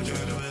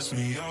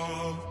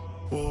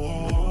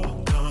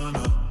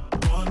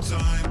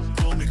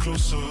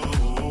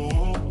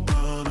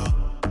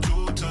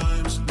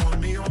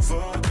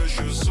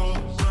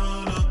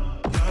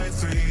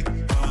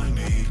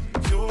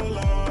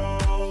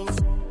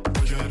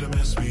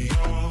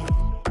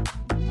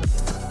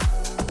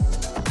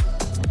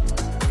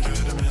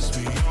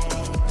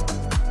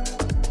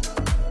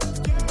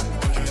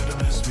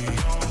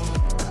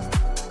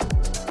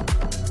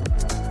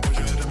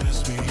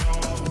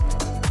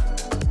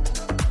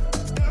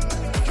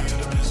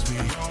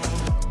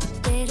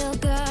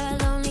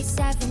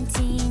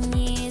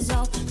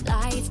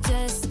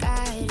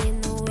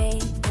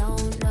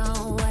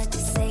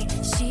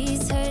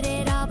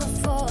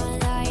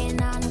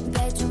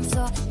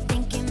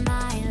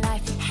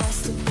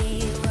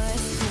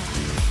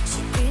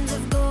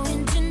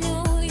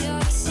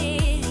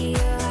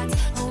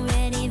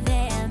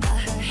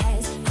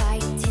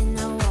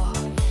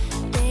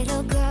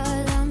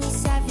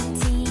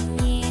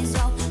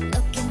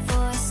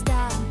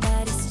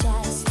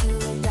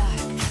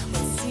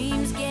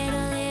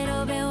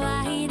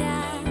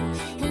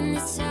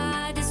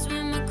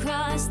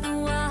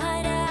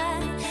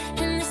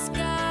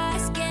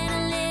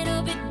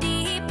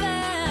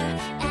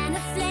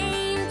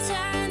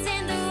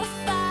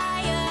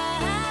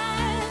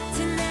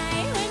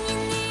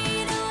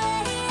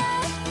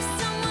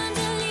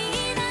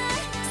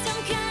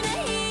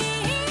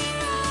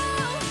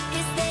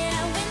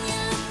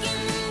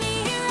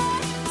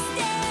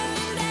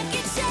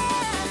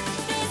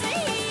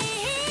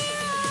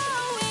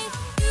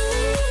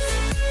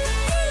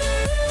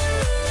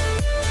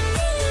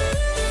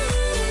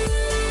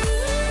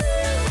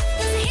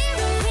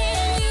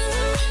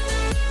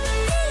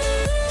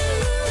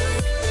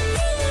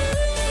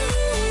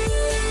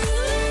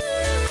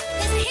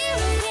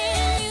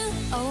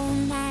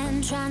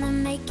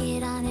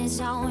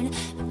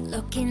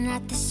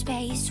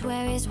 beach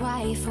where his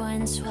wife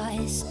once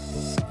was.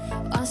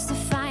 Wants to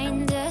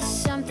find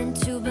us something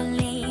to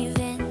believe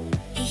in.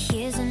 He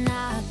hears a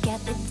knock at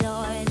the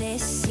door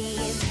this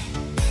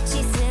evening.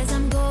 She says,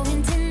 I'm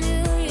going to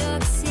New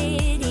York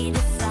City to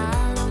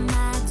follow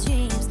my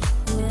dreams.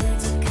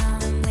 Would you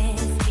come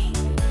with me?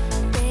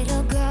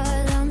 Little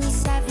girl, only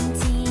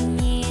 17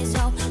 years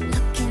old,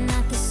 looking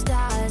at the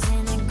stars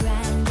in her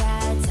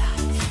granddad's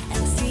eyes.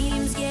 And the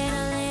dreams get a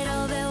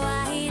little bit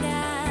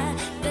wider,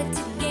 but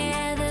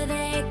together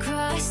they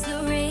cross the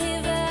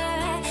river.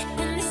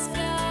 And the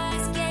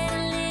stars get a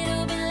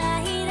little bit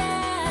lighter,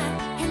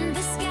 and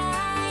the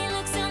sky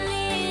looks a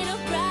little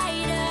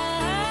brighter.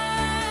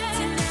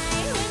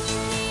 Tonight when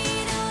you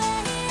need a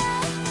way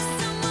out,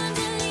 someone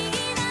to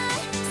lean on,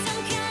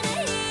 some kind of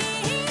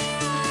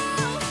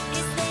hero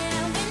is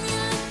there when you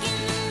look in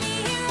the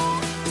mirror,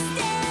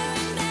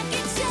 staring back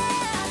at you.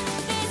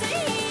 There's a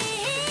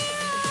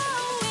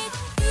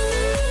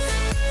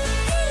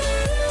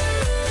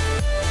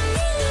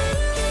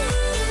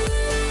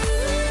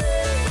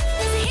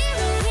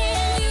hero with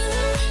you.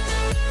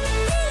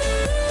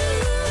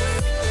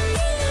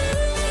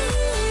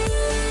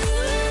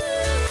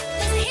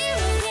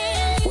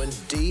 When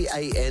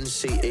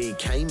D.A.N.C.E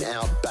came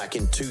out back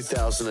in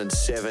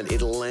 2007,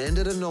 it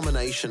landed a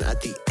nomination at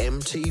the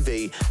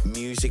MTV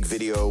Music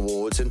Video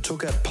Awards and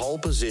took a pole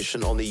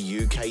position on the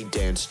UK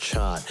dance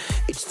chart.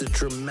 It's the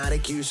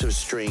dramatic use of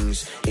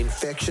strings,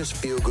 infectious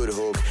feel-good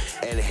hook,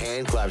 and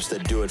hand claps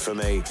that do it for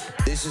me.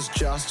 This is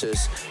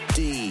Justice,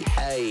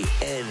 D.A.N.C.E.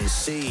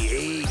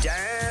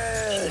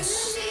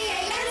 Dance!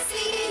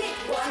 D.A.N.C.E.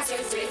 1,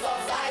 2, 3, 4,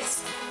 5.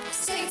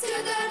 Stick to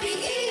the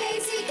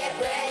B.E.A.T. Get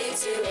ready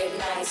to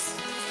ignite.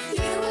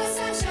 You were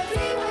such a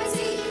BYT,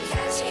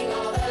 catching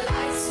all the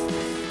lights.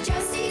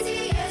 Just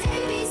easy as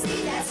ABC,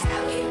 that's how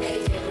we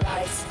made it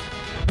right.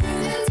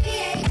 The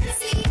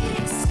D.A.N.C.E.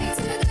 Stick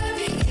to the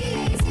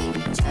B.E.A.T.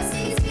 Just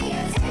easy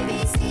as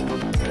ABC.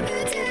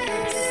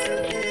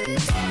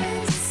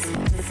 Dance.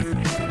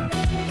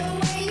 The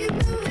way you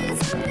move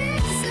is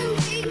amazing.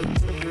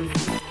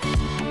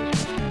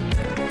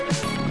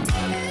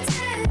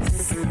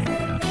 Dance.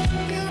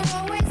 You're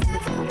always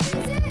there for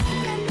me.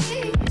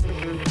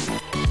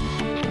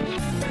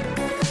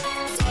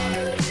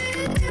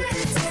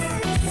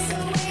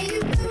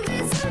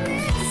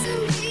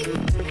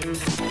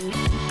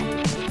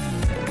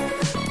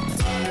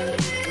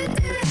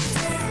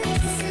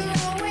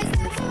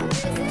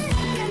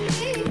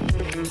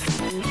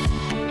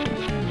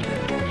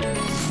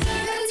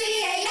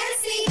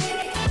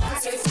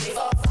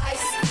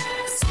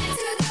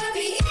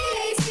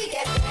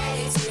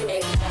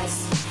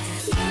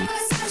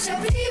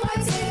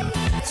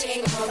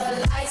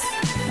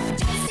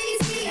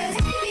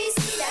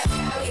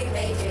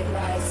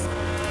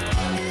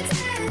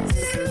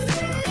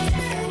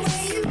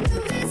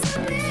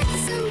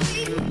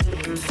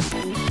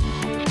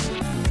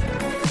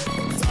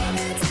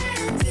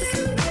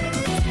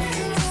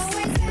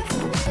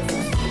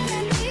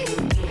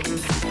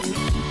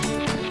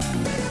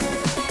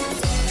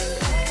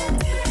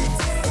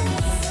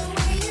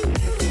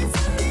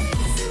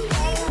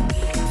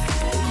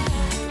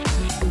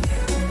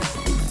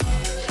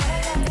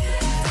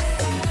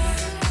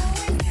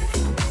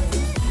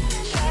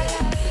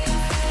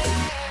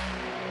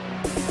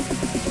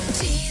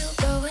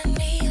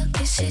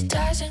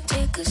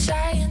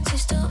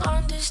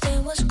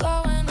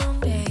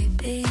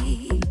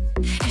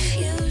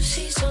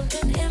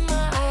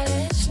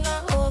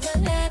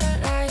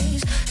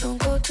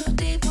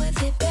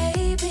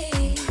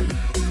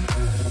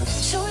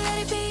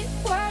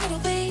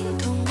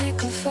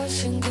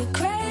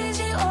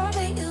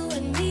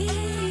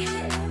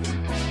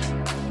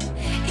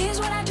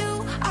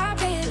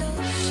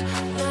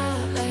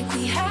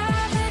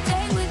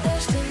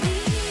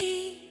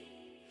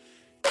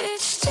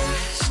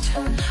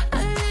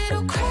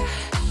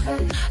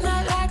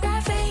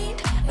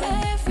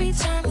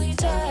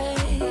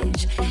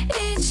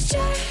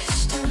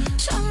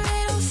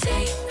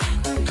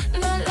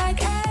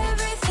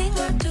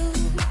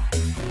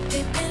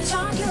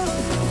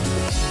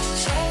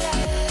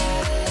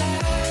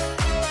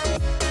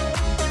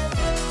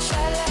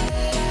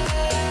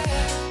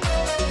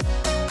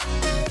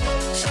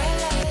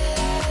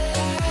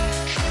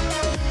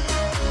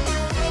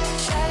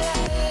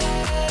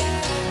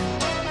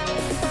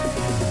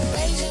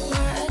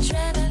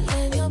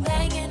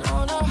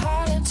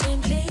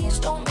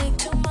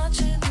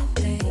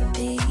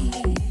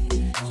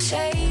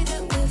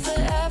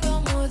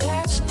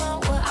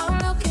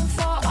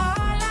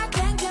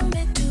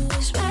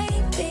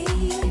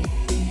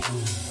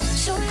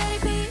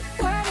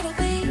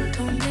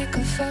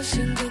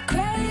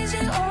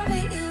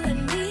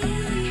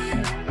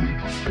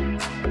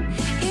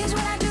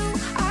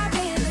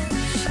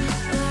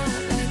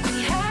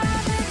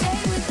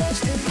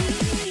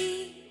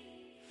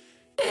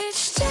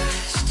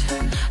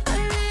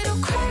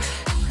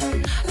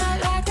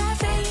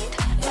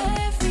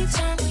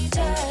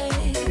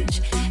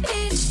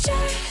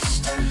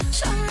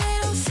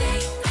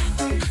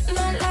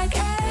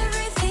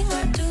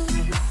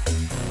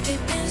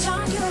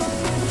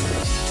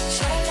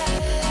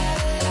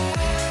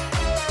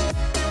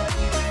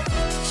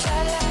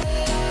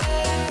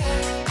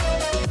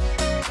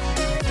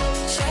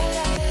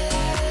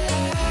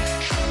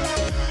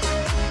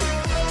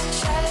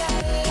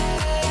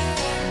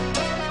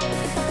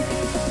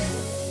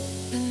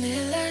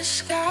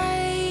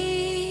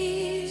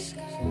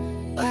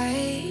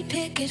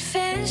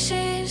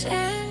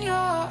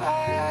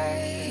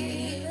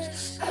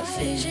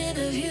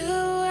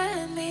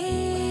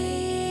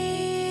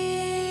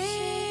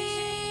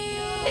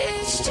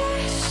 It's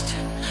just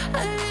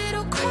a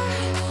little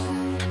crush,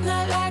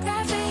 not like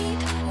I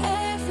faint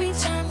every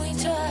time we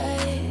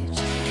touch.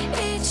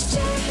 It's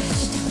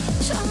just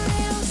some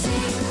little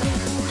thing,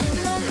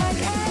 not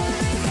like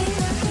everything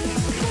I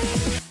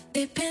do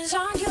depends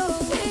on you.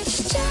 It's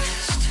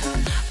just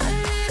a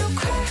little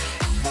crush,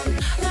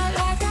 not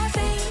like I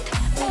faint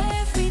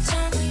every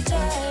time we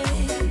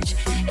touch.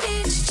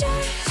 It's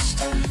just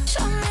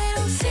some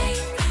little thing,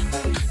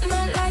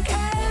 not like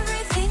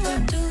everything I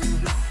do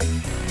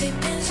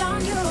depends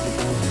on you.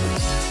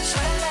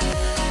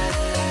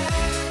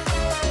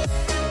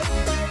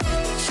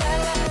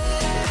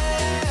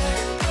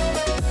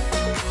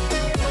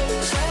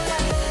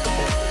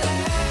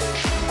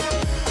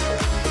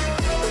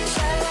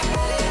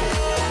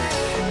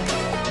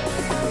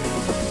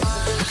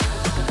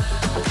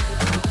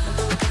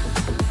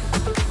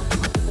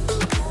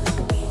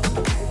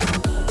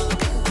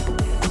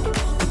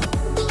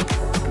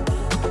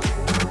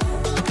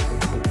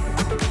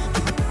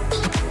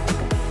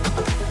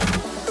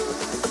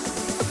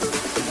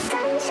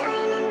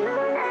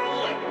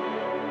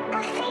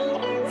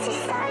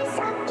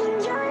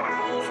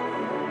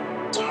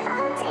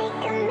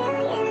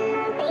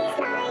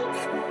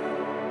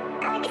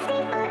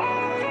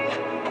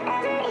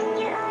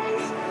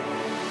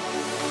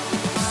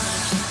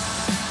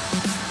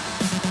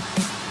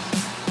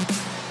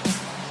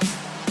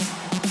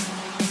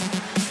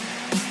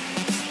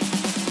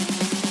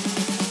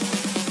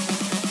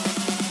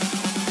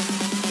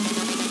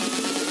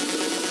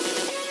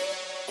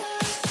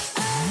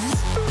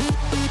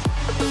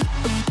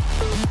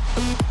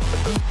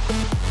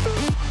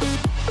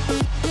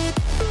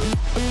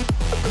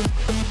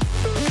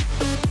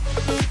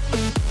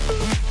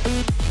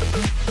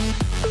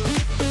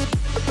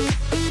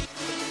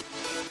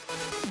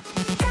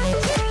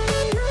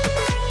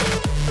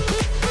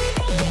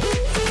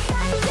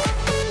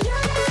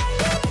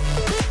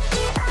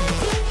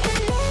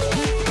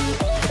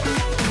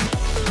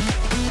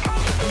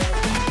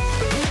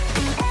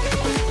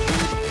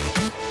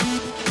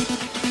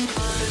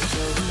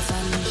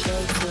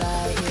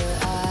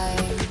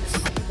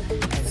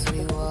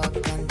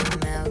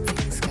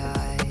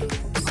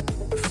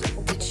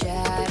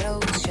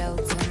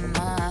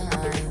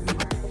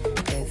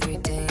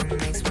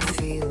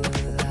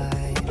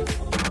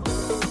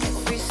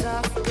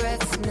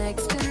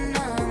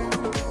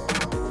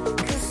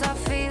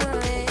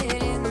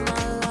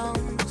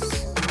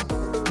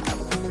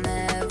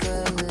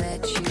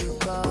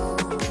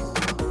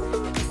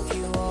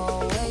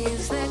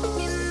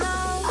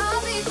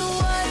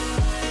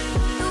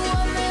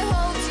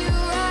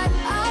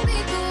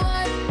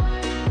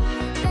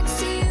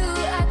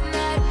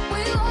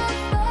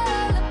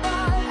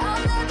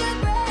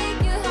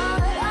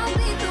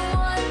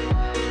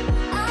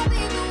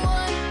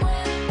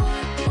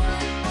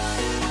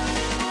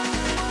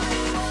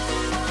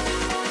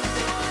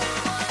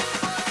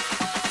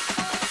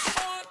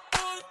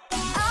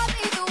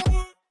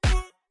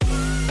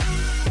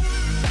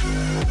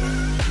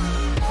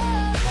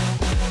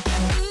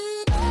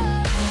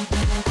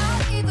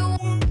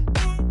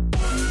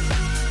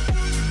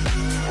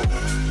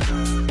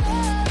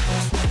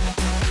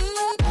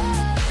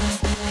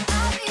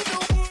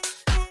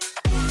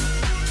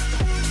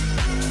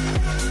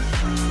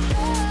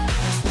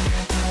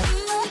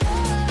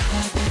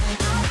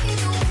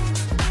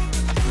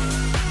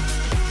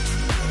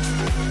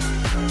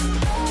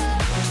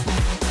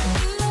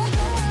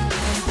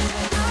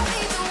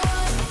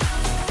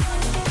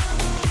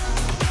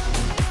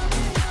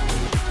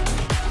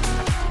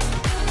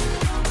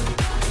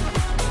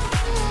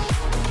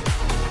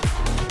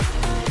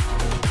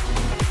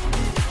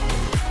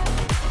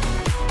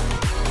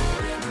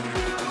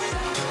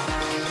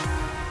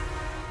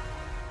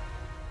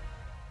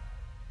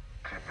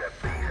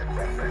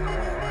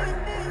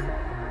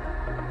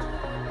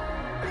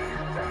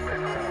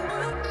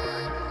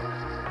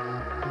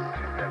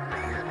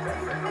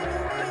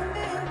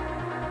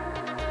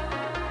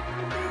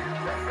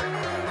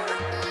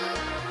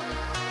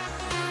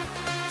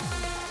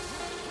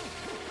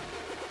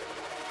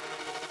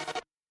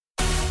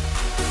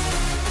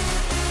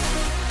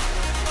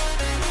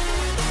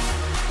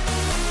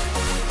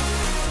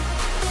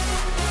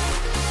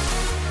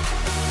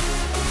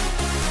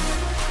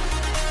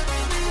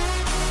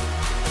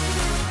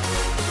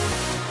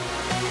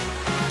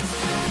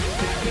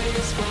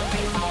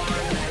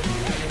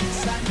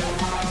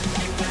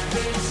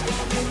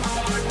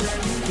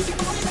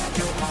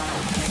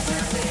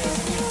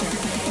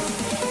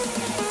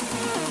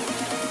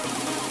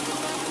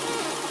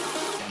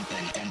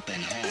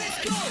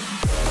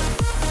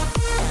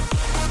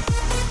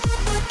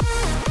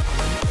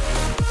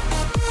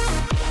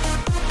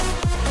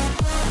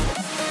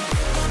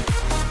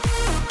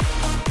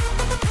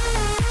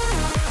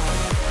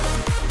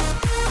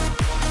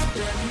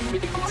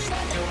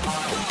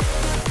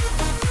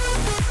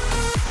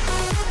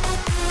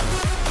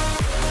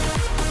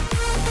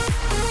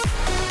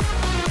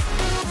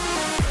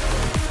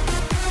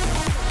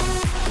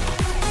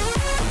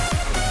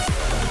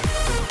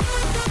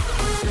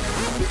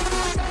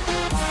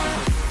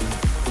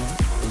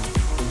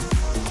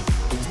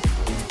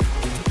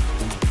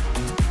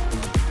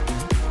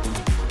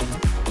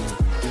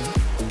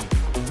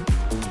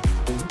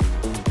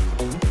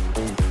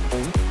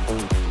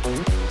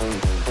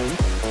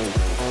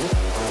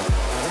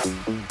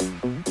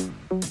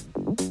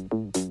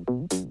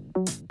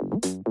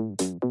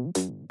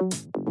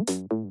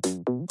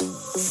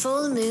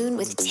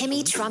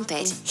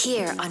 Trumpet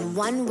here on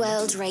One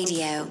World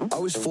Radio. I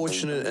was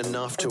fortunate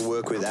enough to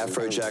work with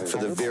Afrojack for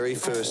the very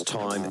first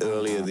time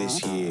earlier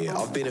this year.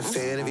 I've been a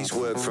fan of his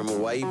work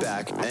from way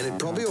back, and it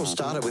probably all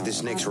started with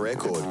this next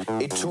record.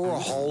 It tore a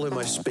hole in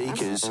my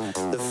speakers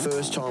the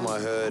first time I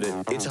heard it.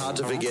 It's hard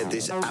to forget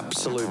this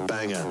absolute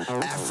banger,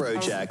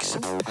 Afrojack's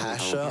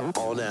Pasha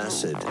on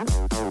Acid.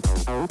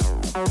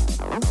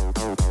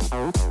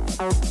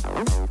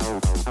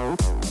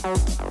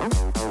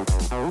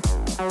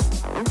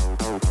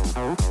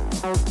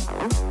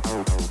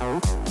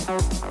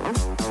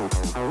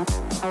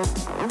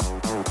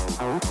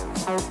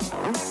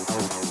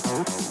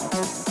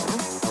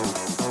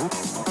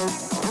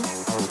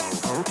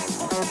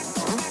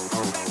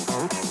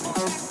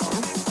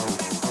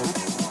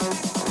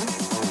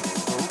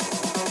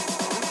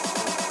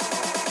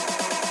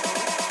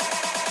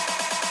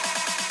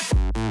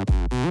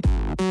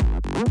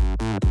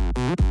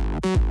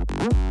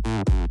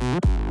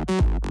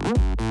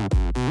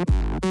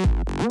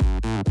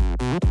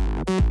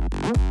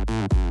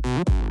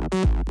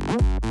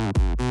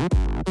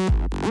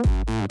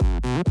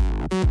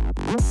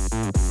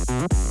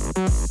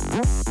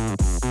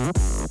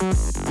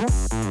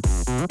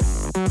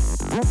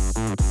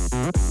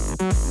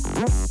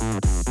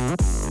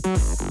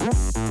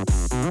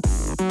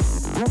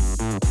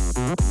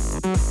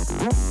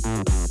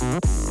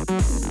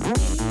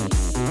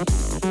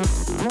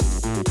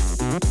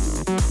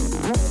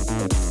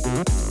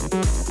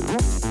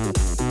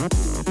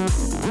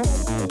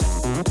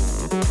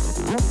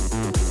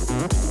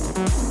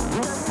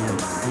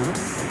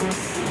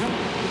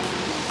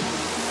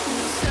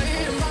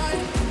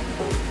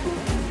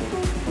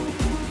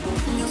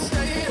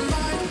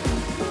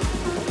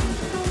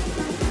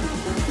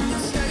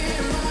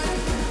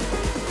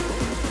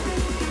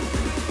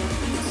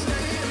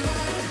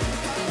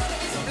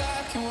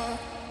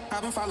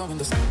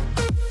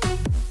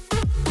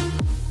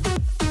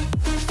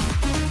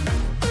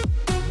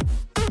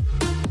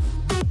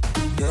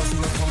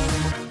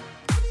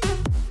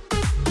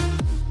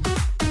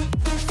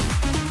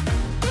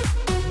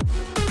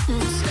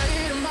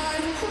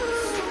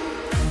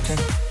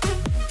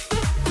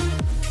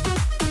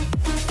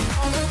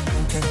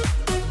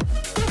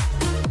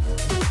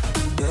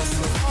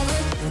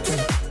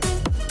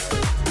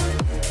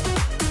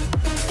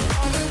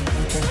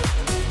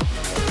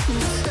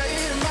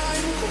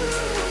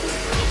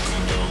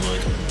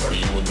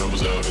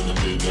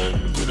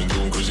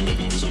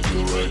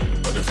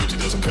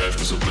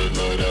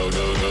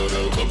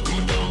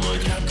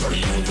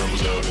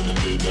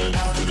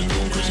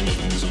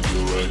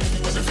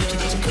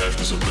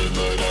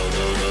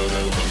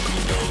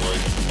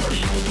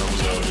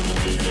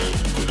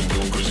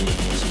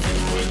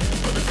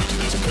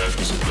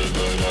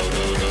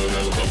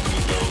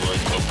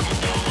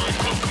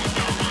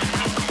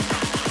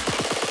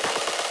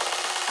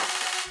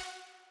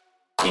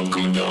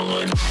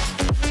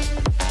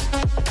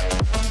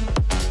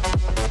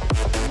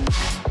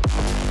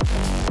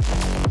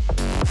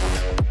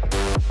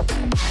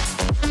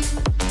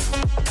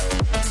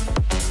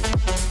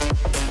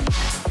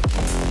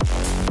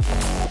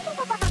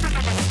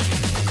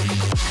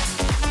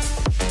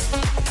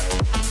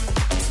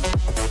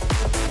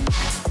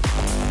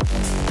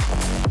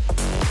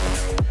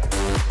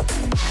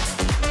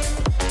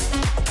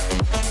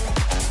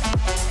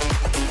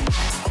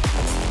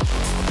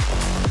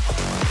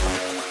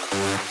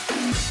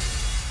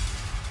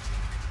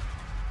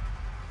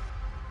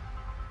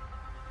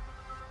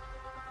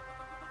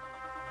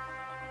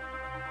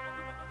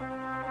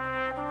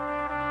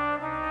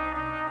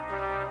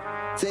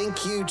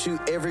 Thank you to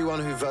everyone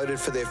who voted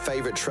for their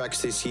favourite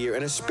tracks this year,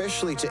 and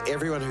especially to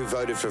everyone who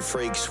voted for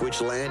Freaks, which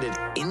landed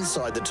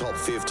inside the top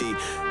 50.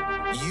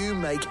 You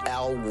make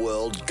our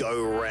world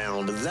go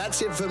round.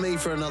 That's it for me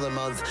for another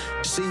month.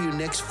 See you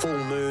next full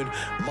moon.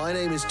 My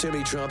name is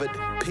Timmy Trumpet.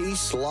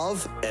 Peace,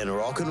 love, and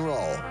rock and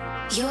roll.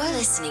 You're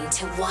listening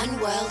to One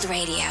World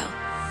Radio,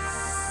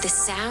 the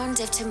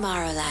sound of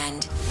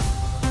Tomorrowland.